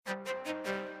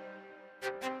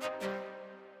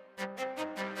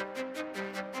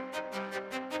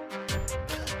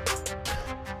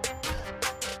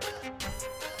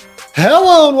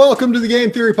Hello and welcome to the Game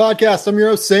Theory Podcast. I'm your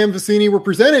host, Sam Vicini. We're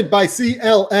presented by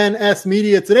CLNS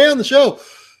Media. Today on the show,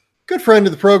 good friend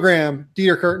of the program,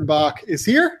 Dieter Kurtenbach, is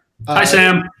here. Hi,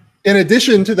 Sam. In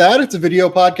addition to that, it's a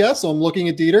video podcast, so I'm looking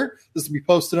at Dieter. This will be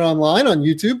posted online on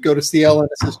YouTube. Go to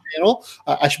CLNS's channel.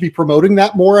 I should be promoting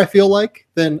that more, I feel like,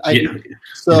 than I do.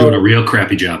 So, you're doing a real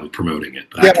crappy job of promoting it.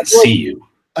 I can see you.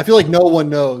 I feel like no one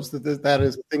knows that that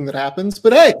is a thing that happens.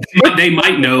 But hey. They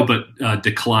might know, but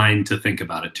decline to think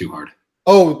about it too hard.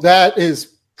 Oh, that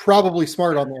is probably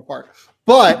smart on their part.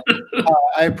 But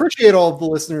I appreciate all of the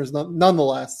listeners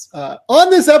nonetheless. On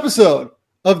this episode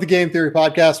of the Game Theory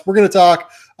Podcast, we're going to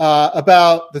talk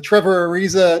about the Trevor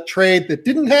Ariza trade that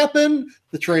didn't happen,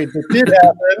 the trade that did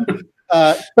happen,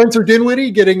 Spencer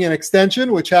Dinwiddie getting an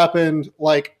extension, which happened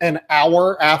like an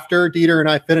hour after Dieter and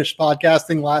I finished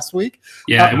podcasting last week.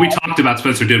 Yeah, and we talked about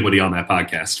Spencer Dinwiddie on that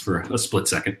podcast for a split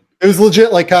second. It was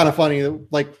legit, like, kind of funny.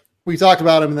 Like, we talked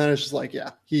about him, and then it's just like,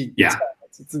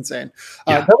 it's insane.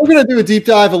 Then we're going to do a deep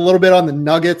dive a little bit on the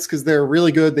Nuggets because they're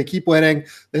really good. They keep winning.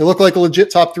 They look like a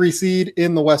legit top 3 seed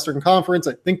in the Western Conference.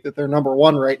 I think that they're number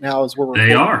 1 right now is where we're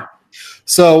They are.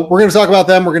 So we're going to talk about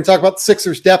them. We're going to talk about the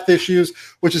Sixers' depth issues,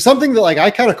 which is something that, like,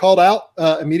 I kind of called out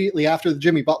immediately after the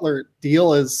Jimmy Butler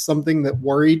deal as something that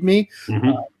worried me.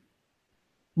 Mm-hmm.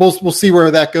 We'll see where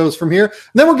that goes from here. And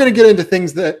then we're going to get into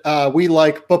things that we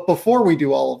like. But before we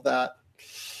do all of that,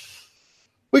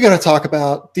 we got to talk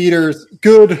about Dieter's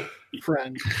good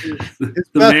friend.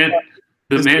 The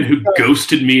man who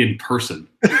ghosted me in person.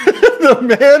 The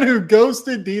man who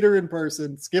ghosted Dieter in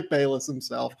person, Skip Bayless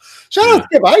himself. Shout out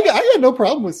Skip. I got no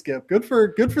problem with Skip. Good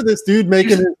for this dude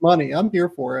making his money. I'm here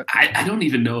for it. I don't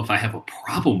even know if I have a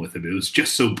problem with him. It was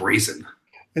just so brazen.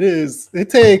 It is. It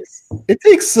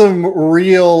takes some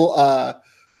real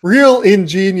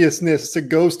ingeniousness to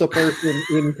ghost a person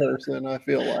in person, I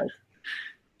feel like.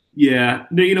 Yeah.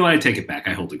 No, you know what? I take it back.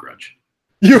 I hold a grudge.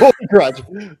 You hold a grudge.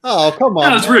 Oh, come on.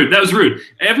 That was rude.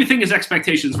 Everything is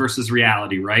expectations versus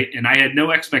reality, right? And I had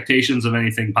no expectations of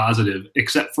anything positive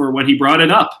except for when he brought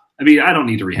it up. I mean, I don't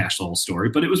need to rehash the whole story,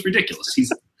 but it was ridiculous. It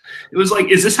was like,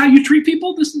 is this how you treat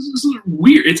people? This is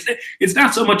weird. It's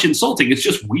not so much insulting. It's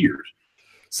just weird.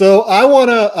 So I want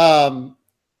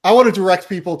to direct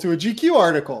people to a GQ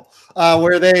article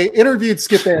where they interviewed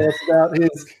Skip Bayless about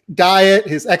his diet,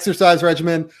 his exercise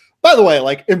regimen. By the way,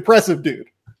 like, impressive dude.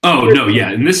 Oh, no,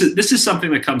 yeah. And this is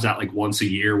something that comes out like once a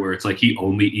year where it's like he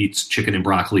only eats chicken and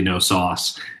broccoli, no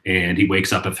sauce, and he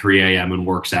wakes up at 3 a.m. and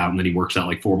works out, and then he works out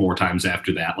like 4 more times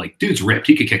after that. Like, dude's ripped.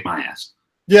 He could kick my ass.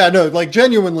 Yeah, no, like,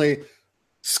 genuinely,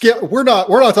 Skip, we're not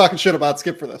talking shit about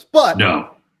Skip for this. But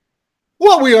no.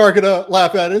 What we are going to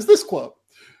laugh at is this quote.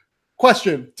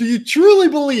 Question, do you truly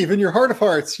believe in your heart of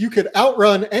hearts you could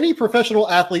outrun any professional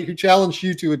athlete who challenged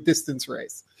you to a distance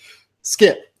race?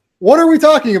 Skip, what are we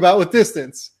talking about with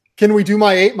distance? Can we do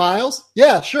my 8 miles?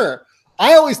 Yeah, sure.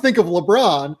 I always think of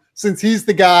LeBron since he's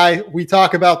the guy we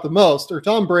talk about the most, or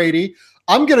Tom Brady.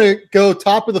 I'm going to go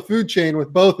top of the food chain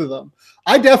with both of them.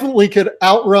 I definitely could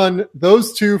outrun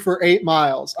those two for 8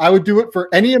 miles. I would do it for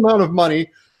any amount of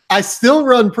money. I still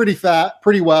run pretty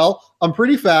well. I'm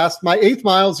pretty fast. My 8th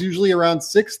mile is usually around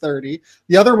 6:30.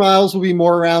 The other miles will be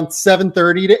more around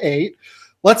 7:30 to 8.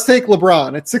 Let's take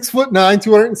LeBron. At 6'9",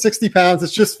 260 pounds.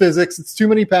 It's just physics. It's too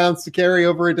many pounds to carry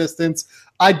over a distance.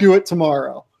 I'd do it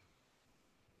tomorrow.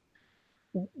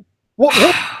 What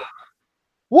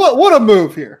a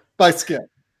move here by Skip.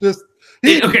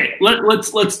 Okay.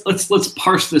 Let's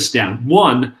parse this down.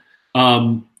 One.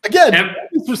 Again,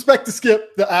 respect to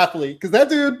Skip, the athlete, because that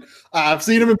dude, I've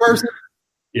seen him in person.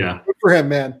 Yeah. Good for him,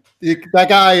 man. That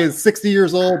guy is 60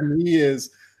 years old, and he is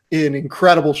in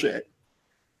incredible shape.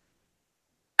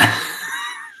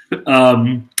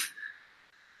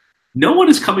 No one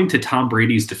is coming to Tom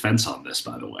Brady's defense on this,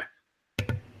 by the way.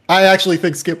 I actually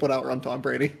think Skip would outrun Tom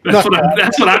Brady. That's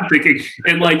what I'm thinking.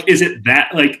 And, like, is it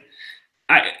that, like,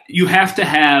 you have to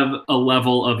have a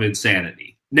level of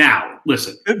insanity. Now,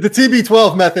 listen. The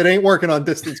TB12 method ain't working on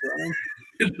distance running.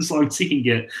 As long as he can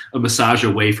get a massage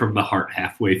away from the heart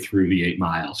halfway through the 8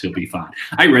 miles, he'll be fine.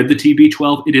 I read the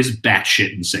TB12. It is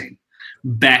batshit insane.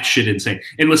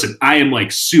 And listen, I am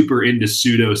like super into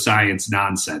pseudoscience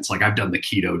nonsense. Like, I've done the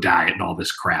keto diet and all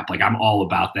this crap. Like, I'm all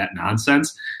about that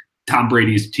nonsense. Tom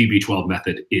Brady's TB12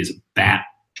 method is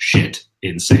batshit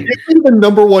insane. It's the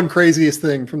number one craziest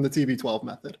thing from the TB12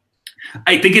 method.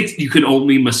 I think you can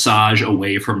only massage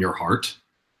away from your heart.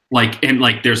 And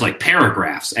there's like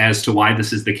paragraphs as to why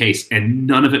this is the case, and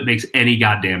none of it makes any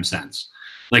goddamn sense.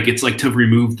 Like, it's like to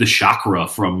remove the chakra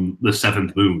from the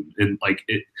 7th moon. And like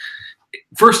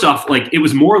first off, like, it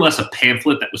was more or less a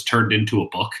pamphlet that was turned into a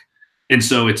book. And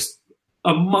so it's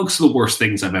amongst the worst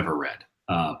things I've ever read.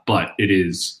 But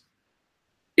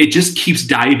it just keeps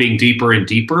diving deeper and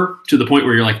deeper to the point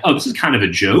where you're like, oh, this is kind of a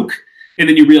joke. And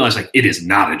then you realize, like, it is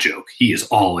not a joke. He is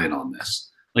all in on this.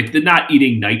 Like, the not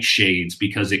eating nightshades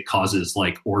because it causes,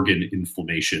 like, organ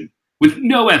inflammation with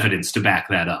no evidence to back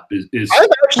that up is I've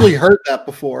actually heard that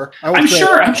before. I'm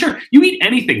sure. You eat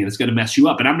anything and it's going to mess you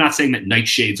up. And I'm not saying that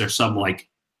nightshades are some, like,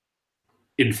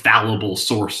 infallible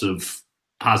source of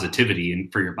positivity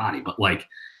for your body. But, like,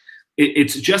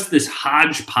 it's just this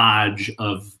hodgepodge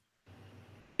of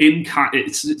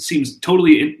it seems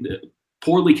totally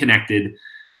poorly connected.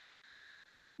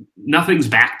 Nothing's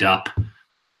backed up.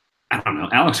 I don't know.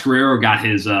 Alex Guerrero got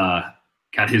his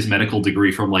medical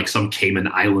degree from, like, some Cayman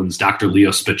Islands Dr.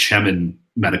 Leo Spacemin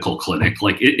medical clinic.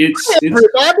 Like, it's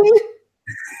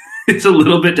a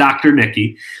little bit Dr.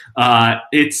 Nicky.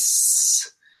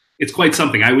 It's quite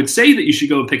something. I would say that you should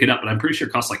go and pick it up, but I'm pretty sure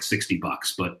it costs like $60.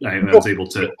 But I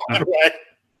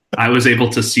was able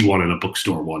to see one in a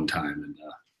bookstore one time and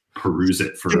peruse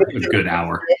it for a good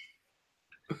hour.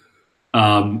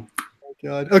 Oh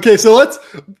God. Okay, so let's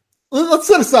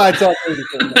set aside Tom Brady.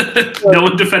 No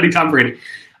one defending Tom Brady.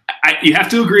 You have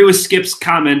to agree with Skip's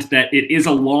comment that it is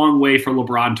a long way for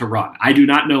LeBron to run. I do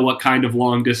not know what kind of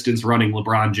long distance running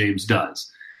LeBron James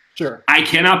does. Sure. I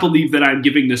cannot believe that I'm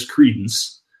giving this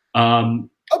credence. By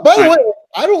the way,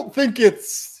 I don't think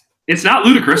it's not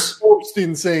ludicrous. The most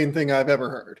insane thing I've ever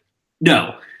heard.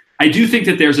 No. I do think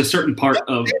that there's a certain part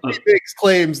of he makes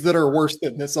claims that are worse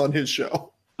than this on his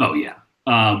show. Oh, yeah.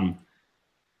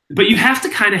 But you have to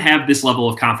kind of have this level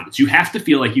of confidence. You have to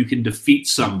feel like you can defeat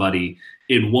somebody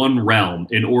in one realm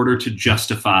in order to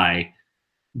justify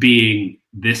being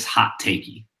this hot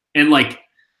takey. And, like,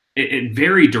 it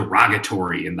very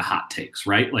derogatory in the hot takes,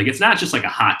 right? Like, it's not just like a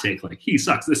hot take, like, he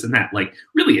sucks, this and that. Like,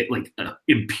 really, it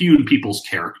impugn people's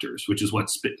characters, which is what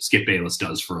Skip Bayless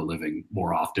does for a living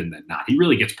more often than not. He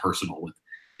really gets personal with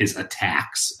his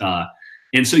attacks.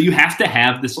 And so you have to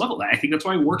have this level. I think that's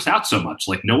why it works out so much.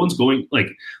 Like, no one's going, like,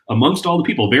 amongst all the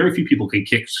people, very few people can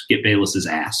kick Skip Bayless's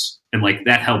ass. And, like,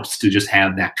 that helps to just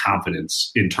have that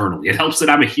confidence internally. It helps that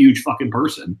I'm a huge fucking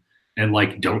person and,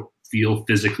 like, don't feel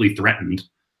physically threatened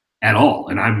at all.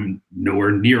 And I'm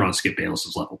nowhere near on Skip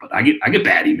Bayless's level. But I get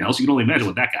bad emails. You can only imagine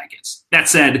what that guy gets. That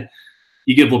said,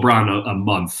 you give LeBron a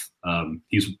month.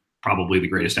 He's probably the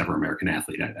greatest ever American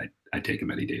athlete. I'd take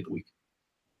him any day of the week.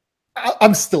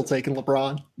 I'm still taking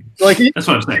LeBron. Like, that's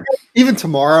what I'm saying. Even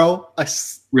tomorrow, I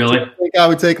really think I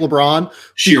would take LeBron.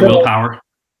 Sheer willpower.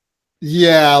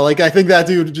 Yeah, like, I think that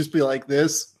dude would just be like,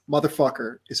 this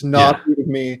motherfucker is not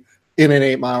beating me in an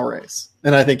 8-mile race.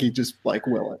 And I think he just, like,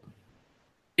 will it.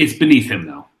 It's beneath him,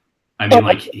 though. I mean,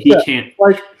 like, he can't.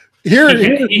 Like,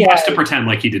 he has to pretend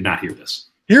like he did not hear this.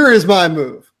 Here is my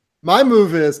move. My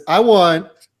move is I want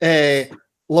a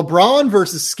LeBron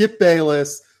versus Skip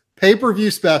Bayless pay-per-view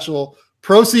special.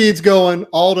 Proceeds going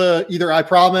all to either I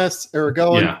Promise or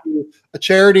going to a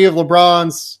charity of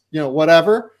LeBron's,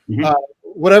 whatever. Mm-hmm.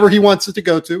 Whatever he wants it to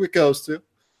go to, it goes to.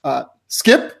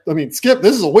 Skip,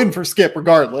 this is a win for Skip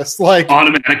regardless. Like,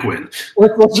 automatic win.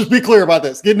 Let's just be clear about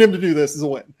this. Getting him to do this is a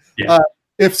win. Yeah.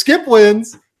 If Skip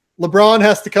wins, LeBron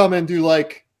has to come and do,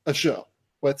 like, a show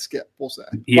with Skip, we'll say.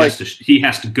 He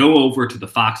has to go over to the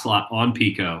Fox lot on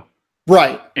Pico.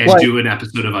 Right. And do an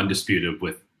episode of Undisputed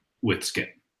with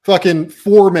Skip. Fucking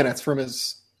 4 minutes from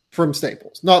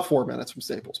Staples. Not 4 minutes from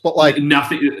Staples, but, like,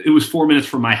 nothing. It was 4 minutes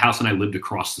from my house and I lived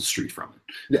across the street from it.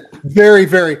 Yeah. Very,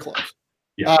 very close.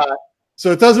 Yeah.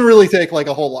 So it doesn't really take, like,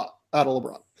 a whole lot out of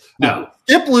LeBron. No.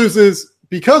 Skip loses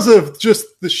because of just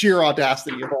the sheer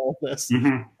audacity of all of this.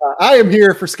 Mm-hmm. I am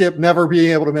here for Skip never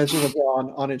being able to mention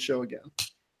LeBron on his show again.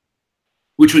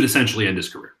 Which would essentially end his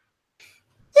career.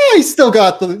 Yeah, he's still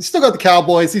got the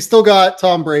Cowboys. He's still got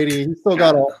Tom Brady. He's still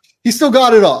got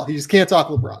it all. He just can't talk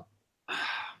LeBron.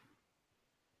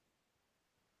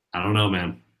 I don't know,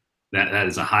 man. That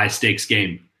is a high stakes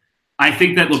game. I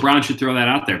think that LeBron should throw that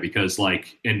out there because,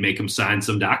 like, and make him sign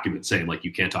some document saying, like,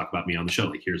 you can't talk about me on the show.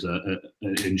 Like, here's an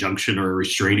injunction or a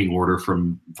restraining order for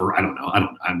I don't know.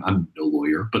 I'm no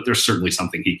lawyer, but there's certainly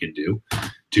something he can do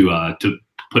to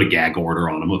put a gag order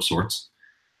on him of sorts.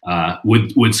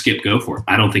 Would Skip go for it?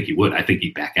 I don't think he would. I think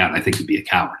he'd back out. I think he'd be a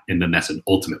coward, and then that's an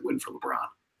ultimate win for LeBron.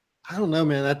 I don't know,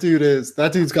 man. That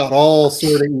dude's got all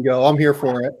sorting go. I'm here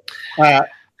for it.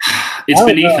 It's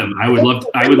beneath him. I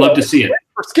would love to see it.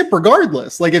 For Skip,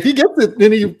 regardless. Like, if he gets it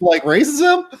and he, like, races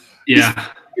him, he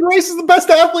races the best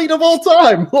athlete of all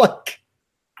time. Like,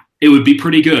 it would be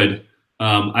pretty good.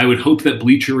 I would hope that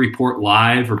Bleacher Report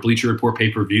Live or Bleacher Report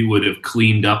pay-per-view would have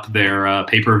cleaned up their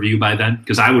pay-per-view by then,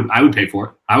 because I would pay for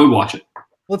it. I would watch it.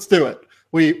 Let's do it.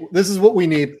 This is what we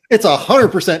need. It's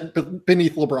 100%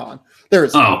 beneath LeBron. There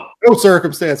is no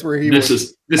circumstance where this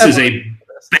is a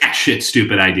batshit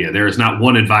stupid idea. There is not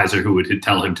one advisor who would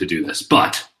tell him to do this.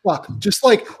 But just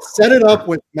like set it up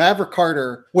with Maverick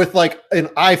Carter with like an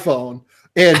iPhone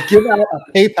and give out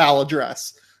a PayPal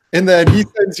address, and then he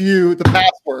sends you the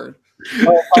password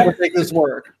of how to make this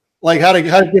work, like how to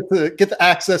get the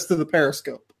access to the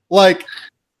Periscope. Like,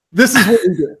 this is what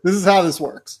we do. This is how this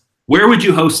works. Where would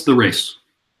you host the race?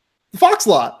 The Fox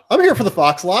Lot. I'm here for the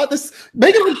Fox Lot.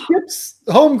 Make it Skip's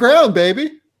home ground,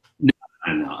 baby. No.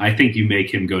 I think you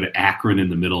make him go to Akron in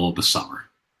the middle of the summer,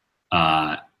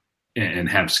 and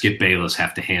have Skip Bayless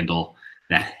have to handle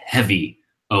that heavy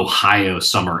Ohio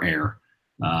summer air,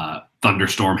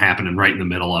 thunderstorm happening right in the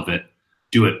middle of it.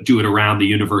 Do it around the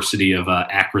University of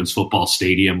Akron's football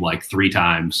stadium like 3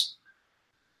 times.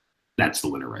 That's the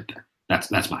winner right there.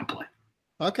 That's my play.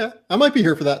 Okay, I might be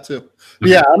here for that too.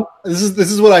 Okay. Yeah, this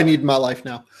is what I need in my life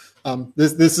now.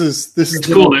 This is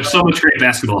cool. There's so much great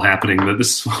basketball happening that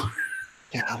this.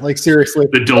 Yeah, like seriously,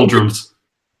 the doldrums.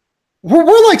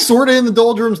 We're like sort of in the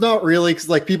doldrums, not really, because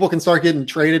like people can start getting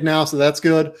traded now, so that's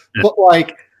good. Yeah. But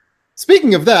like,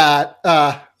 speaking of that,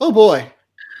 oh boy,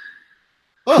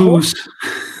 whose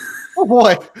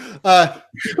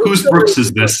Brooks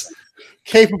is this?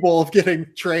 Capable of getting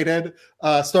traded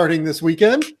starting this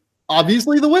weekend.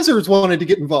 Obviously, the Wizards wanted to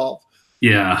get involved.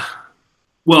 Yeah.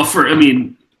 Well,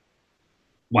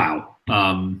 wow.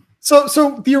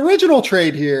 So the original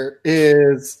trade here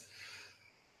is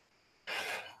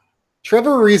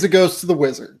Trevor Ariza goes to the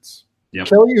Wizards. Yep.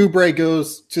 Kelly Oubre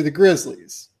goes to the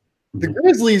Grizzlies. The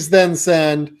Grizzlies then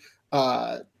send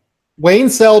Wayne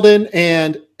Selden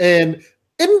and an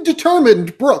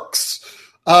indeterminate Brooks.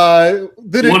 One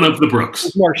of the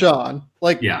Brooks. Marshawn.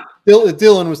 Yeah.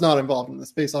 Dylan was not involved in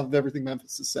this based off of everything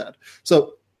Memphis has said.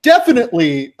 So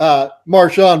definitely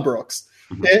Marshawn Brooks.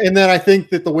 Mm-hmm. And then I think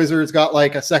that the Wizards got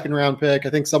like a second round pick. I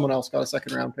think someone else got a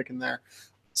second round pick in there.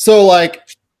 So like,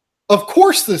 of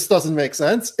course this doesn't make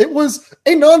sense. It was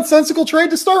a nonsensical trade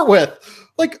to start with.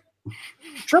 Like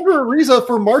Trevor Ariza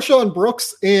for Marshawn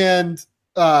Brooks and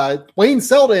Wayne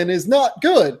Selden is not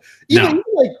good. Even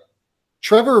like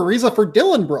Trevor Ariza for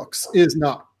Dylan Brooks is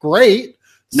not great.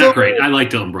 Not great. I like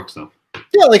Dylan Brooks, though.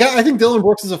 Yeah, like I think Dylan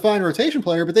Brooks is a fine rotation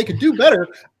player, but they could do better,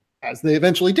 as they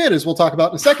eventually did, as we'll talk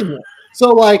about in a second here.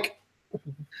 So, like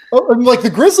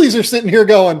the Grizzlies are sitting here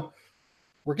going,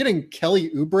 we're getting Kelly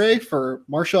Oubre for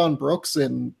Marshawn Brooks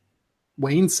and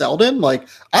Wayne Selden? Like,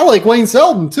 I like Wayne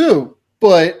Selden, too,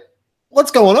 but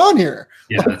what's going on here?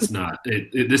 Yeah, that's not.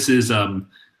 This is, the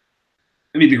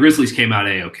Grizzlies came out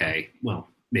A-okay. Well,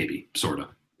 maybe, sort of.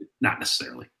 Not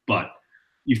necessarily, but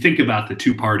you think about the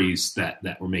two parties that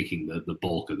were making the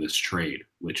bulk of this trade,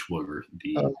 which were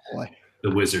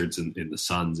the Wizards and the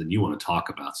Suns, and you want to talk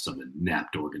about some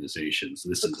inept organizations.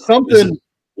 This is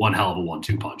one hell of a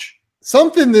 1-2 punch.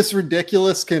 Something this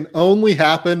ridiculous can only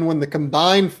happen when the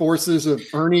combined forces of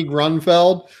Ernie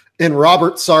Grunfeld and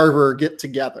Robert Sarver get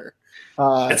together.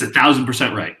 That's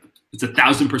 1,000% right. It's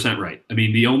 1,000% right. I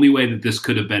mean, the only way that this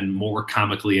could have been more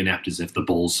comically inept is if the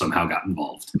Bulls somehow got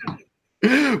involved.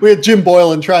 We had Jim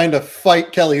Boylan trying to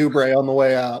fight Kelly Oubre on the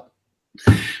way out.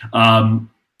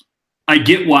 I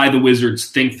get why the Wizards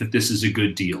think that this is a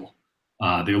good deal.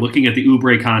 They're looking at the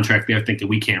Oubre contract. They're thinking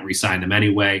we can't re-sign him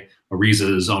anyway.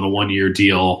 Ariza is on a 1-year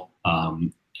deal.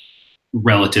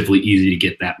 Relatively easy to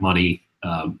get that money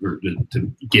or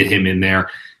to get him in there.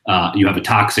 You have a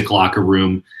toxic locker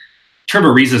room. Trevor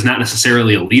Ariza is not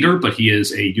necessarily a leader, but he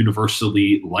is a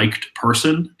universally liked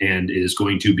person and is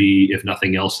going to be, if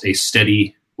nothing else, a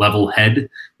steady level head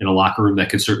in a locker room that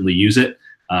can certainly use it.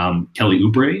 Kelly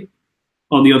Oubre,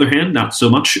 on the other hand, not so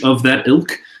much of that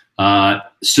ilk.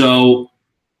 So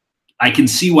I can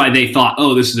see why they thought,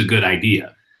 oh, this is a good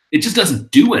idea. It just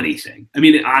doesn't do anything. I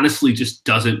mean, it honestly just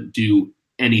doesn't do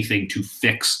anything to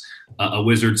fix a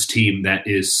Wizards team that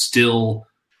is still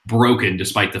broken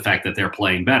despite the fact that they're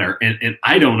playing better. And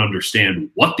I don't understand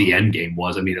what the end game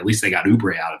was. I mean, at least they got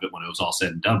Oubre out of it when it was all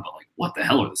said and done, but like, what the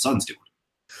hell are the Suns doing?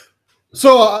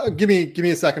 So give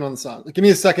me a second on the Suns. Give me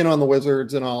a second on the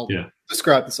Wizards, and I'll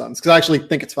describe the Suns, because I actually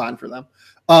think it's fine for them.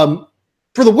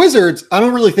 For the Wizards, I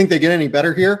don't really think they get any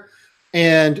better here.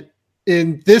 And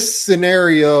in this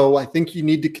scenario, I think you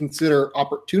need to consider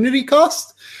opportunity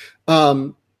cost.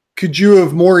 Could you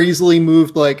have more easily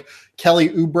moved like Kelly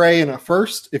Oubre in a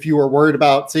first if you were worried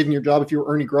about saving your job, if you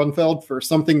were Ernie Grunfeld, for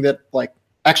something that like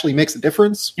actually makes a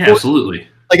difference? Yeah, absolutely.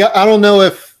 Like, I don't know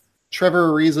if Trevor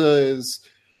Ariza is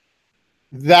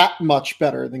that much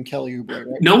better than Kelly Oubre.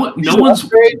 Right? No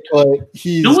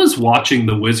one's watching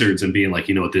the Wizards and being like,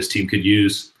 you know what, this team could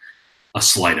use a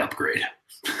slight upgrade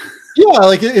Yeah,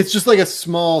 like it's just like a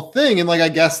small thing, and like I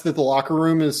guess that the locker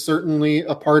room is certainly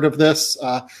a part of this.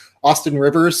 Austin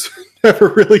Rivers never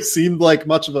really seemed like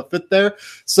much of a fit there.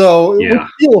 So what the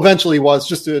deal eventually was,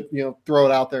 just to throw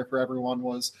it out there for everyone,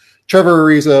 was Trevor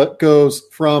Ariza goes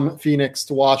from Phoenix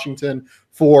to Washington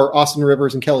for Austin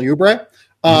Rivers and Kelly Oubre.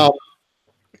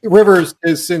 Rivers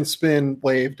has since been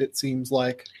waived, it seems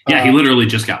like. Yeah, he literally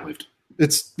just got waived.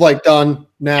 It's like done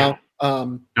now.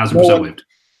 1,000% waived.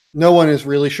 No one is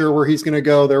really sure where he's going to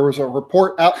go. There was a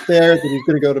report out there that he's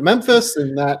going to go to Memphis,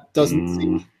 and that doesn't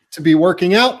seem to be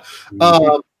working out.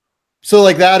 So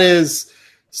like that is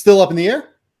still up in the air.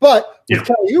 But with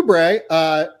Kelly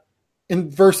Oubre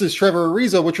versus Trevor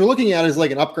Ariza, what you're looking at is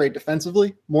like an upgrade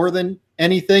defensively more than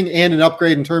anything, and an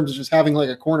upgrade in terms of just having like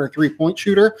a corner 3-point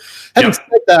shooter. Having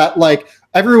said that, like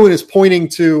everyone is pointing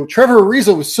to Trevor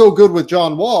Ariza was so good with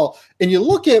John Wall, and you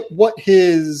look at what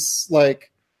his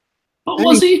what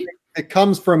was he? It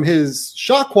comes from his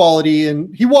shot quality,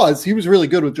 and he was really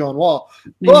good with John Wall.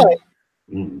 But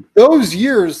those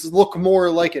years look more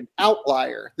like an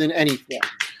outlier than anything.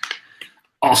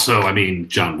 Also, I mean,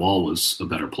 John Wall was a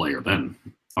better player then,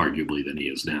 arguably, than he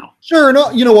is now. Sure.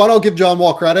 No, you know what? I'll give John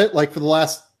Wall credit. Like for the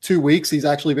last 2 weeks, he's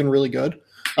actually been really good.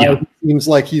 It seems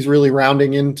like he's really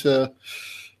rounding into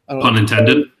pun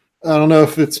intended. I don't know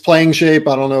if it's playing shape.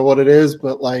 I don't know what it is,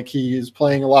 but like he is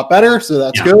playing a lot better, so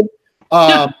that's good.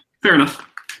 Fair enough.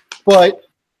 But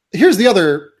here's the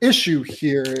other issue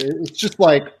here. It's just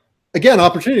like, again,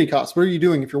 opportunity cost. What are you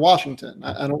doing if you're Washington?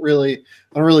 I don't really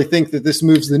think that this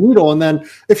moves the needle. And then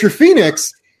if you're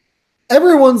Phoenix,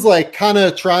 everyone's like kind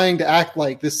of trying to act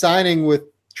like this signing with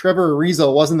Trevor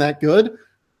Ariza wasn't that good.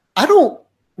 I don't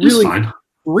really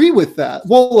agree with that.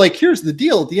 Well, like here's the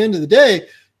deal. At the end of the day,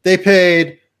 they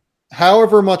paid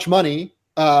however much money.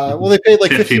 They paid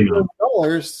like $15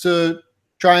 million to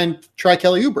try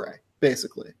Kelly Oubre,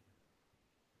 basically.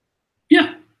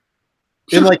 Yeah.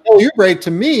 Sure. And like Kelly Oubre,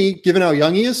 to me, given how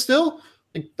young he is still,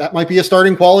 like, that might be a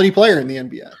starting quality player in the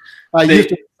NBA. You have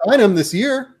to sign him this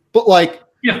year, but like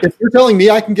if you're telling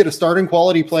me I can get a starting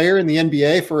quality player in the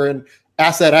NBA for an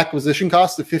asset acquisition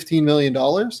cost of $15 million,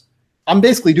 I'm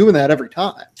basically doing that every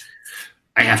time.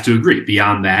 I have to agree.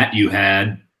 Beyond that,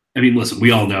 listen, we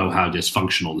all know how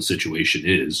dysfunctional the situation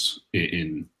is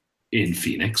in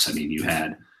Phoenix. I mean, you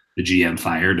had the GM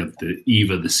fired at the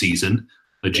eve of the season,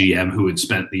 a GM who had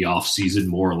spent the offseason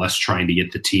more or less trying to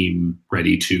get the team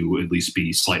ready to at least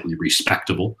be slightly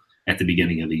respectable at the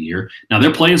beginning of the year. Now,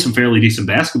 they're playing some fairly decent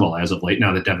basketball as of late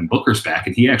now that Devin Booker's back,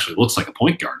 and he actually looks like a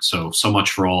point guard. So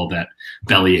much for all that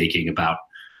belly aching about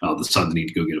the Suns need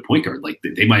to go get a point guard. Like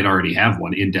they might already have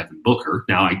one in Devin Booker.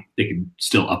 Now they can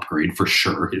still upgrade for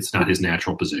sure. It's not his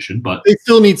natural position, but they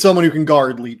still need someone who can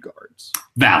guard lead guards.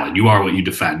 Valid. You are what you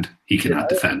defend. He cannot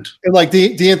defend. And like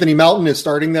DeAnthony Melton is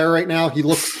starting there right now. He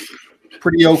looks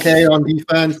pretty okay on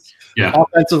defense. Yeah.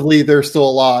 Offensively, there's still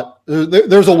a lot.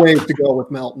 There's a ways to go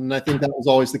with Melton. I think that was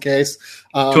always the case.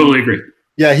 Totally agree.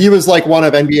 Yeah, he was like one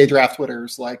of NBA draft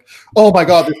Twitters, like, oh my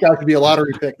God, this guy could be a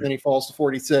lottery pick. And then he falls to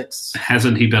 46.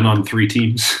 Hasn't he been on 3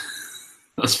 teams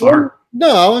thus far?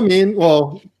 No, I mean,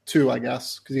 2, I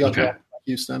guess, because he got drafted by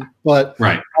Houston. But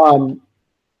right.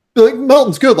 Like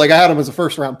Melton's good. Like I had him as a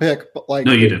first round pick, but like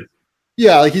no, you did.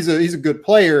 Yeah, like he's a good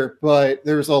player, but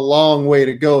there's a long way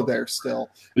to go there still.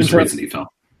 There's a reason he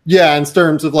fell. Yeah, in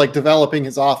terms of like developing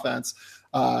his offense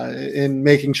and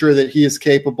making sure that he is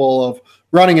capable of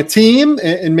running a team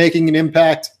and making an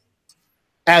impact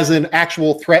as an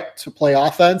actual threat to play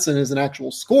offense and as an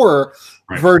actual scorer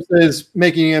versus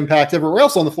making an impact everywhere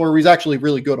else on the floor where he's actually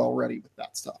really good already with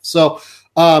that stuff. So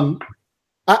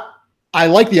I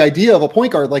like the idea of a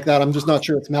point guard like that. I'm just not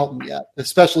sure it's Melton yet,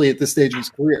 especially at this stage of his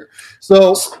career.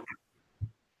 So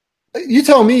you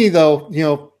tell me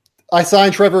though, I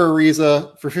signed Trevor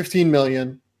Ariza for $15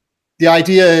 million. The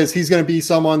idea is he's going to be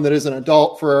someone that is an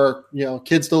adult for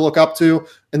kids to look up to,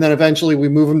 and then eventually we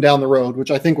move him down the road,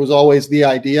 which I think was always the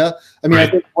idea. I mean, I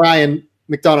think Brian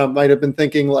McDonough might have been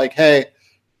thinking like, "Hey,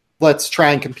 let's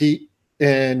try and compete."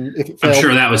 And if it fails, I'm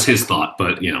sure that was his thought,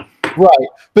 but right.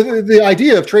 But the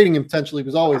idea of trading him potentially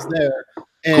was always there,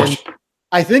 and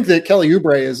I think that Kelly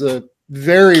Oubre is a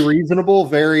very reasonable,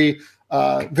 very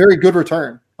good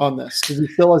return on this because he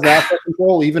still has asset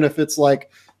control, even if it's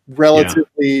like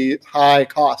relatively high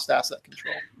cost asset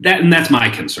control. That's my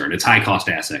concern. It's high cost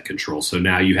asset control. So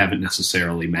now you haven't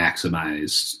necessarily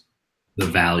maximized the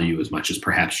value as much as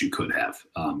perhaps you could have.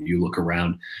 You look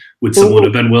around, would someone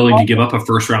have been willing to give up a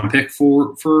first round pick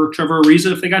for Trevor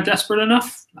Ariza if they got desperate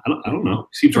enough? I don't know.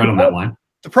 Seems right on that line.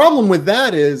 The problem with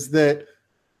that is that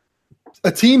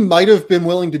a team might have been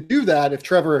willing to do that if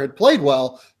Trevor had played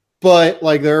well, but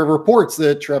like there are reports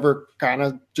that Trevor kind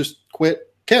of just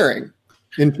quit caring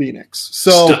in Phoenix.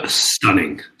 So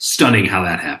stunning how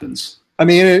that happens. I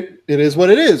mean, it is what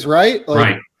it is, right? Like,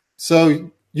 right.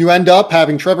 So you end up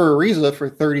having Trevor Ariza for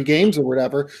 30 games or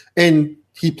whatever, and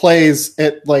he plays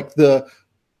at like the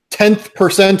 10th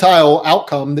percentile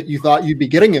outcome that you thought you'd be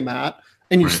getting him at,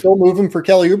 and you still move him for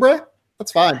Kelly Oubre?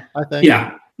 That's fine, I think.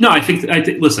 Yeah. No, I think.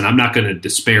 Listen, I'm not going to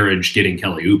disparage getting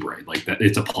Kelly Oubre like that.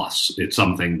 It's a plus. It's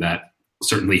something that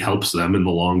certainly helps them in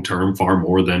the long term far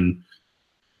more than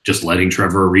just letting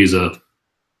Trevor Ariza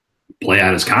play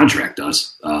out his contract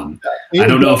does. I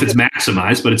don't know if it's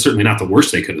maximized, but it's certainly not the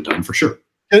worst they could have done for sure.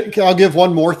 I'll give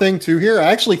one more thing too here.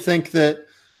 I actually think that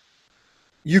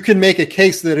you can make a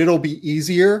case that it'll be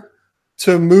easier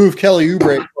to move Kelly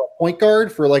Oubre for a point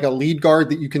guard, for like a lead guard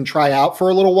that you can try out for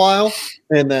a little while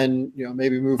and then,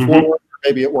 maybe move forward.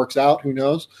 Maybe it works out. Who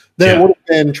knows? Then it would have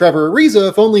been Trevor Ariza,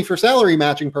 if only for salary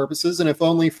matching purposes, and if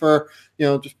only for,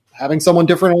 just having someone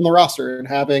different on the roster and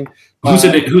having who's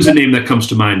a name that comes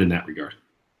to mind in that regard?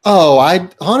 Oh, I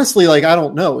honestly I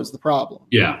don't know is the problem.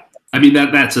 Yeah. I mean,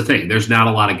 that's the thing. There's not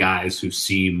a lot of guys who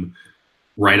seem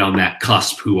right on that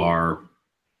cusp who are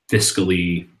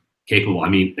fiscally capable. I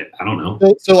mean, I don't know.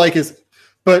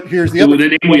 But here's the other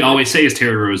name we always say is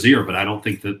Terry Rozier, but I don't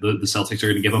think that the Celtics are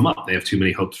going to give him up. They have too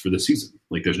many hopes for this season.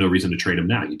 Like, there's no reason to trade him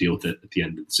now. You deal with it at the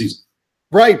end of the season.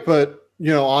 Right, but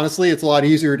honestly, it's a lot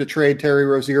easier to trade Terry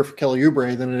Rozier for Kelly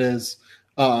Oubre than it is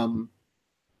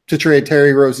to trade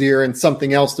Terry Rozier and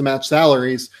something else to match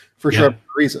salaries for Trevor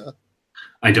Ariza.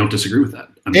 I don't disagree with that.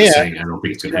 I'm just saying I don't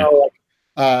think it's going to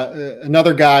happen.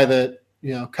 Another guy that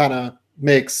kind of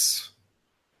makes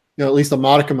at least a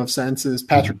modicum of sense is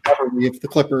Patrick Beverley if the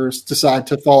Clippers decide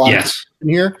to fall out in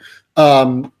here.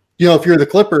 If you're the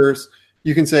Clippers,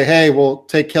 you can say, hey, we'll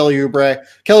take Kelly Oubre.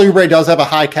 Kelly Oubre does have a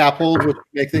high cap hold, which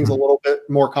make things a little bit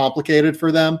more complicated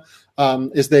for them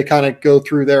as they kind of go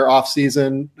through their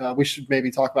offseason. We should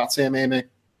maybe talk about Sam Amick,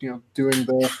 doing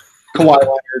the Kawhi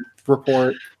Leonard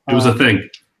report. It was a thing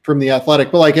from The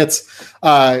Athletic, but it's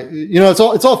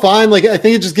all fine. Like, I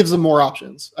think it just gives them more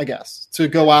options, I guess, to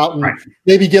go out and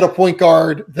maybe get a point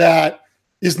guard that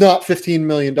is not $15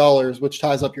 million, which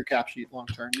ties up your cap sheet long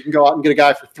term. You can go out and get a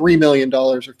guy for $3 million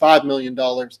or $5 million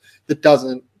that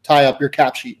doesn't tie up your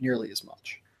cap sheet nearly as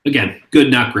much. Again,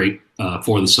 good, not great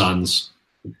for the Suns.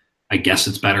 I guess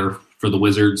it's better for the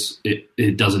Wizards.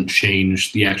 It doesn't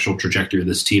change the actual trajectory of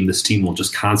this team. This team will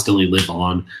just constantly live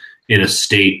on in a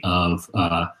state of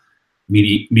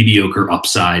mediocre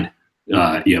upside. You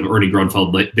have Ernie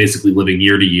Grunfeld basically living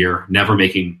year to year, never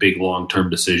making big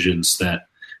long-term decisions that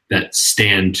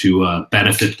stand to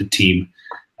benefit the team.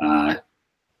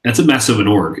 That's a mess of an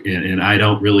org, and I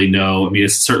don't really know. I mean,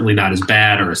 it's certainly not as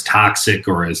bad or as toxic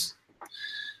or as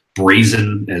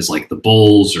brazen as like the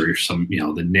Bulls or some,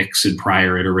 the Knicks in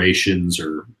prior iterations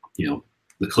or,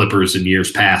 the Clippers in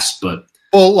years past. But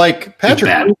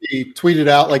Patrick Lee tweeted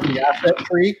out the asset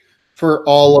tree for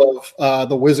all of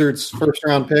the Wizards'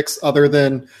 first-round picks, other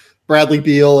than Bradley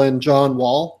Beal and John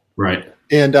Wall, right,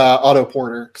 and Otto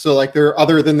Porter. So they're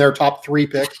other than their top 3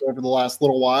 picks over the last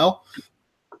little while,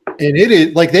 and it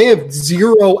is they have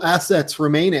 0 assets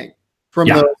remaining from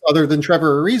those other than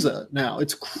Trevor Ariza. Now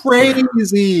it's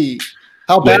crazy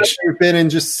how bad they've been in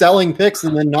just selling picks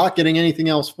and then not getting anything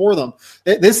else for them.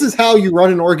 This is how you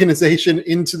run an organization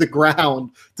into the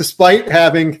ground, despite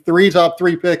having 3 top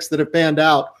 3 picks that have panned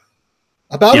out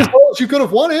about as well as you could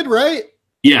have wanted, right?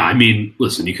 Yeah, I mean,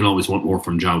 listen, you can always want more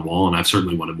from John Wall, and I've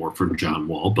certainly wanted more from John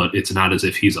Wall, but it's not as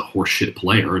if he's a horseshit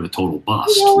player and a total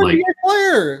bust.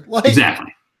 Player.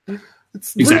 Exactly.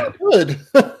 It's really good.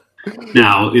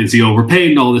 Now, is he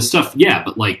overpaid and all this stuff? Yeah,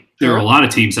 but there are a lot of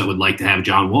teams that would like to have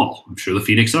John Wall. I'm sure the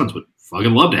Phoenix Suns would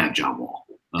fucking love to have John Wall.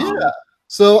 Yeah.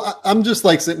 So I'm just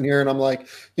sitting here and I'm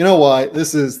you know what?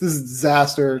 This is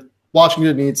disaster.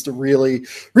 Washington needs to really,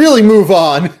 really move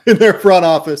on in their front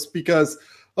office because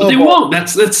they won't.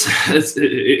 That's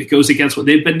it goes against what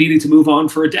they've been needing to move on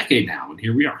for a decade now, and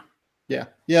here we are. Yeah,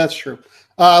 that's true.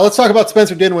 Let's talk about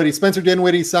Spencer Dinwiddie. Spencer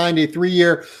Dinwiddie signed a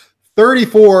 3-year,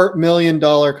 $34 million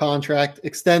contract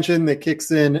extension that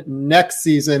kicks in next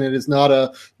season. It is not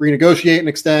a renegotiate and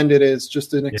extend. It is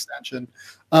just an extension.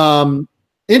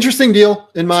 Interesting deal,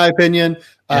 in my opinion.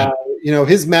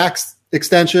 His max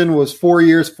extension was 4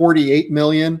 years, $48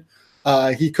 million.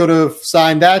 He could have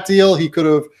signed that deal. He could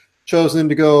have chosen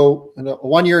to go a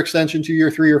 1-year extension, 2-year,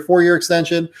 3-year, 4-year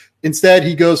extension. Instead,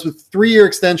 he goes with 3-year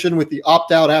extension with the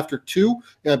opt-out after 2.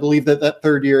 I believe that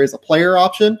 3rd year is a player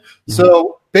option. Mm-hmm.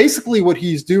 So basically what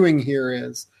he's doing here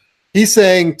is he's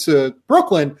saying to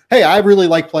Brooklyn, hey, I really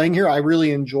like playing here. I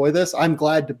really enjoy this. I'm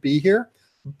glad to be here.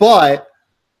 But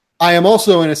I am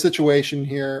also in a situation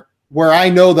here where I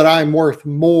know that I'm worth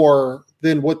more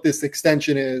than what this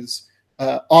extension is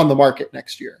on the market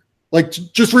next year. Like,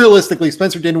 just realistically,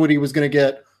 Spencer Dinwiddie was going to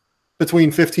get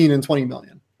between 15 and 20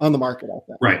 million on the market, I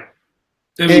think. Right.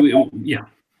 Yeah.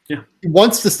 He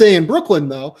wants to stay in Brooklyn,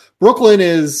 though. Brooklyn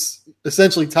is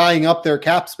essentially tying up their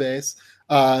cap space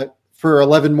for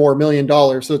 $11 more million.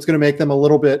 So it's going to make them a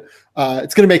little bit.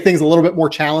 It's going to make things a little bit more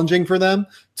challenging for them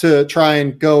to try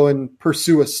and go and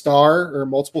pursue a star or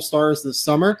multiple stars this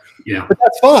summer. Yeah, but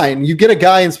that's fine. You get a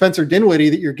guy in Spencer Dinwiddie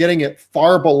that you're getting at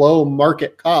far below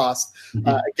market cost.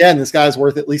 Again, this guy's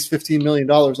worth at least $15 million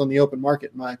on the open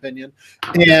market, in my opinion,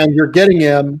 and you're getting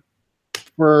him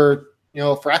for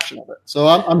a fraction of it. So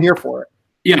I'm here for it.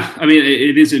 Yeah, I mean,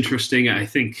 it is interesting. I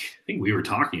think we were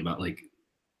talking about, like,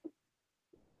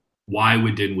 why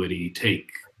would Dinwiddie take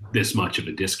this much of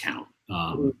a discount?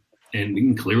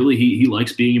 And clearly he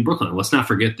likes being in Brooklyn. Let's not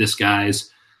forget this guy's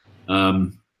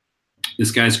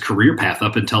career path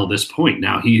up until this point.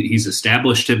 Now he's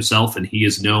established himself, and he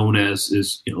is known as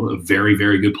a very,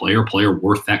 very good player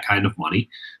worth that kind of money.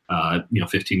 $15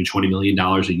 to $20 million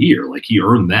a year. Like, he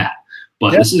earned that.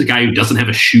 But This is a guy who doesn't have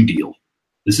a shoe deal.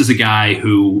 This is a guy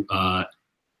who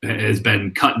has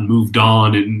been cut and moved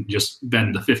on and just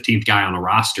been the 15th guy on a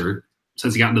roster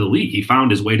since he got into the league. He found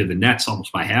his way to the Nets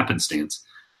almost by happenstance.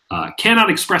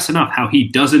 Cannot express enough how he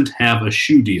doesn't have a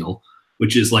shoe deal,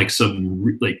 which is like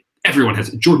everyone has.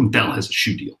 Jordan Bell has a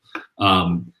shoe deal.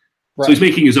 So he's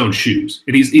making his own shoes,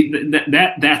 and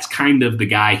that's kind of the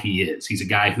guy he is. He's a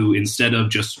guy who, instead of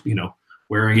just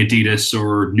wearing Adidas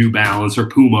or New Balance or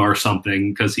Puma or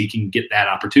something because he can get that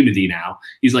opportunity now,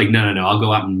 he's like, no, I'll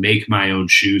go out and make my own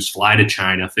shoes, fly to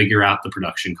China, figure out the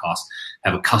production costs,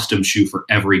 have a custom shoe for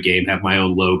every game, have my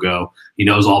own logo. He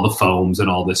knows all the foams and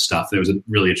all this stuff. There was a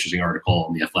really interesting article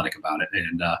on The Athletic about it.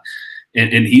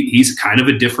 And he's kind of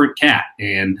a different cat.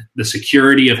 And the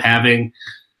security of having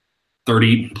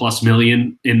 30 plus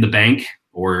million in the bank,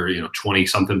 or 20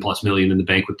 something plus million in the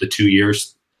bank with the 2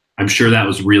 years, I'm sure that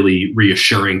was really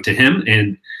reassuring to him.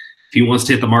 And if he wants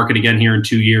to hit the market again here in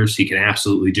 2 years, he can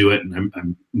absolutely do it. And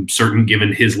I'm certain,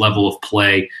 given his level of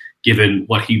play, given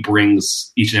what he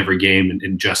brings each and every game,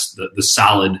 and just the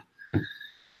solid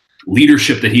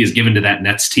leadership that he has given to that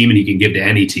Nets team, and he can give to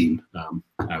any team,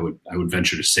 I would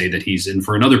venture to say that he's in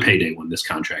for another payday when this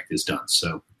contract is done.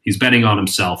 So he's betting on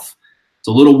himself. It's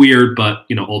a little weird, but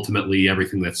ultimately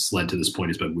everything that's led to this point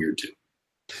has been weird too.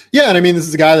 Yeah, and I mean, this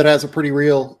is a guy that has a pretty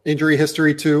real injury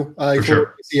history too. He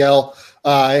tore ACL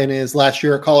in his last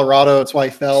year at Colorado. That's why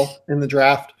he fell in the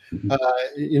draft.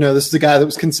 This is a guy that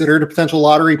was considered a potential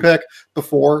lottery pick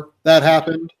before that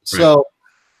happened. So,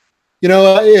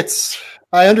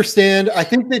 I understand. I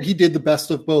think that he did the best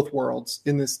of both worlds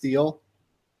in this deal.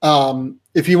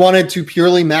 If he wanted to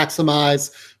purely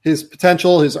maximize his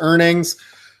potential, his earnings,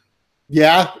 go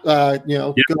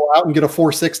out and get a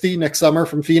 460 next summer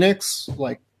from Phoenix.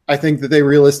 Like, I think that they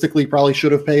realistically probably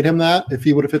should have paid him that if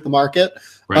he would have hit the market.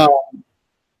 Right.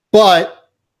 But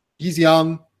he's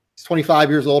young. He's 25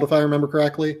 years old, if I remember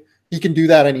correctly. He can do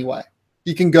that anyway.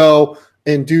 He can go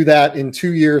and do that in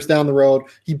 2 years down the road.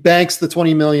 He banks the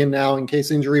 $20 million now in case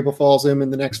injury befalls him in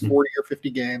the next 40 or 50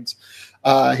 games.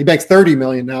 He banks $30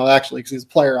 million now, actually, because he's a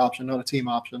player option, not a team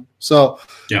option. So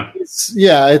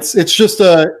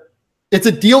it's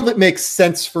a deal that makes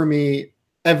sense for me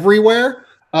everywhere,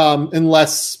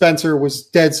 unless Spencer was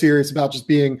dead serious about just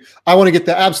being, I want to get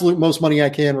the absolute most money I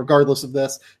can regardless of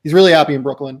this. He's really happy in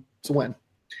Brooklyn. It's a win.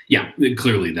 Yeah,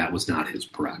 clearly that was not his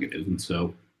prerogative. And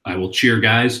so I will cheer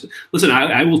guys. Listen,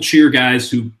 I will cheer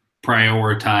guys who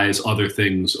prioritize other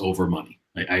things over money.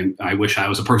 I wish I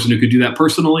was a person who could do that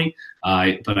personally,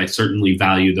 but I certainly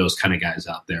value those kind of guys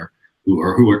out there who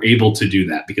are able to do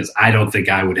that, because I don't think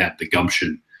I would have the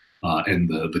gumption and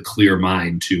the clear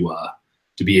mind to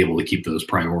be able to keep those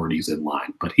priorities in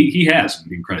line. But he has,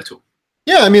 and credit to him.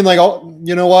 Yeah, I mean,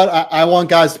 you know what? I want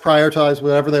guys to prioritize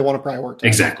whatever they want to prioritize.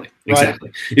 Exactly.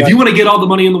 If you want to get all the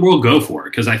money in the world, go for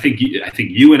it. Because I think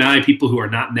you and I, people who are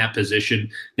not in that position,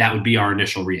 that would be our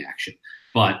initial reaction.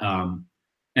 But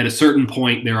at a certain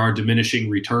point, there are diminishing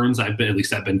returns. I've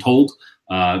been told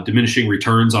diminishing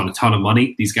returns on a ton of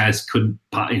money. These guys couldn't,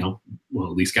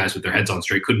 these guys with their heads on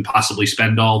straight couldn't possibly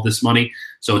spend all this money.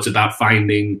 So it's about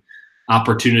finding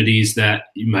opportunities that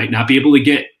you might not be able to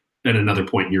get at another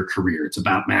point in your career. It's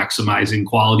about maximizing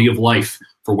quality of life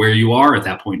for where you are at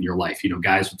that point in your life.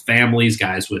 Guys with families,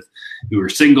 guys who are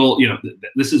single,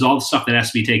 this is all the stuff that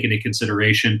has to be taken into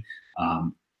consideration.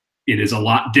 It is a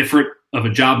lot different of a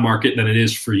job market than it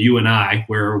is for you and I,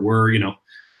 where we're,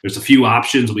 there's a few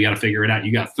options. We got to figure it out.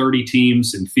 You got 30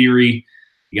 teams in theory.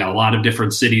 You got a lot of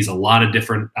different cities, a lot of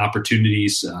different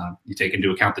opportunities. You take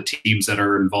into account the teams that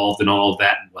are involved in all of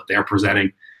that and what they're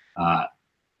presenting.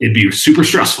 It'd be super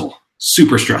stressful.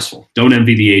 Super stressful. Don't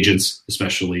envy the agents,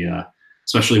 especially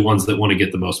ones that want to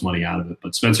get the most money out of it.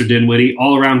 But Spencer Dinwiddie,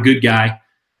 all around good guy,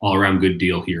 all around good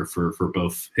deal here for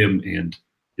both him and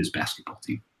his basketball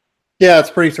team. Yeah,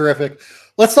 it's pretty terrific.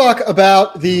 Let's talk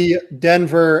about the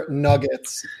Denver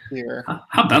Nuggets here.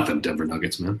 How about them Denver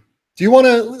Nuggets, man? Do you want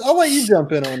to? I'll let you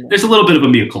jump in on that. There's a little bit of a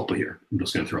mea culpa here. I'm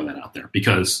just going to throw that out there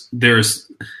because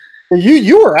there's.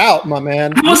 You were out, my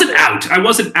man. I wasn't out.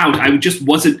 I just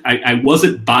wasn't. I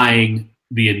wasn't buying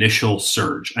the initial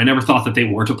surge. I never thought that they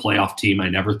weren't a playoff team. I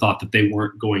never thought that they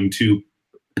weren't going to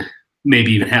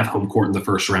maybe even have home court in the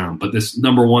first round. But this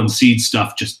number one seed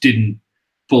stuff just didn't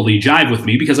fully jive with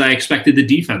me because I expected the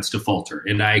defense to falter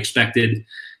and I expected,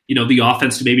 the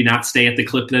offense to maybe not stay at the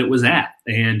clip that it was at.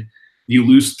 And you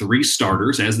lose 3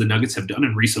 starters, as the Nuggets have done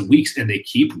in recent weeks, and they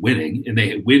keep winning, and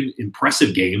they win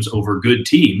impressive games over good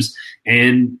teams.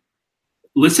 And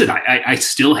listen, I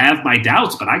still have my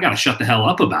doubts, but I got to shut the hell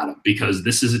up about them because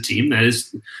this is a team that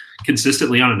is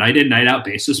consistently on a night-in, night-out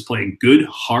basis playing good,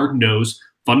 hard-nosed,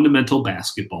 fundamental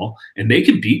basketball, and they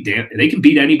can beat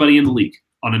anybody in the league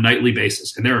on a nightly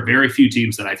basis. And there are very few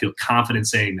teams that I feel confident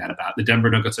saying that about. The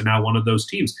Denver Nuggets are now one of those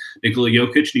teams. Nikola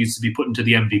Jokic needs to be put into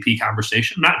the MVP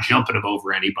conversation. I'm not jumping him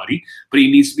over anybody, but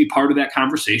he needs to be part of that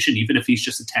conversation, even if he's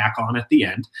just a tack on at the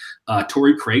end.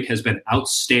 Torrey Craig has been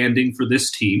outstanding for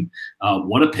this team.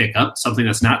 What a pickup, something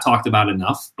that's not talked about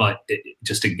enough, but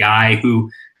just a guy who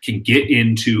can get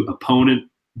into opponent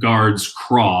guards'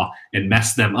 craw and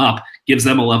mess them up, gives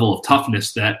them a level of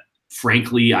toughness that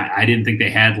frankly, I didn't think they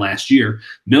had last year.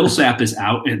 Millsap is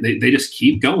out, and they just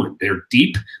keep going. They're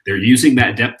deep. They're using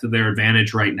that depth to their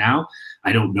advantage right now.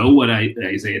 I don't know what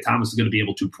Isaiah Thomas is going to be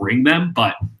able to bring them,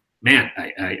 but, man,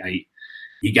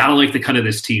 you got to like the cut of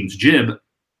this team's jib.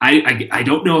 I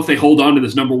don't know if they hold on to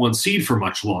this number one seed for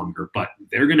much longer, but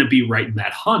they're going to be right in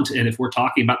that hunt. And if we're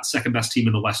talking about the second-best team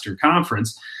in the Western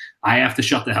Conference, I have to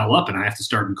shut the hell up and I have to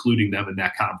start including them in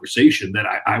that conversation that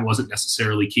I wasn't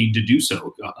necessarily keen to do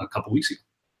so a couple weeks ago.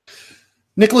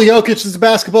 Nikola Jokic is a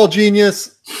basketball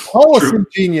genius. Policy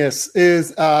genius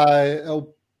is the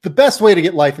best way to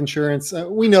get life insurance.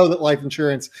 We know that life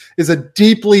insurance is a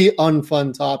deeply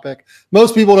unfun topic.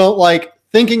 Most people don't like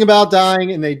thinking about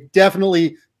dying, and they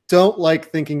definitely don't like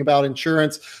thinking about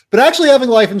insurance. But actually having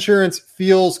life insurance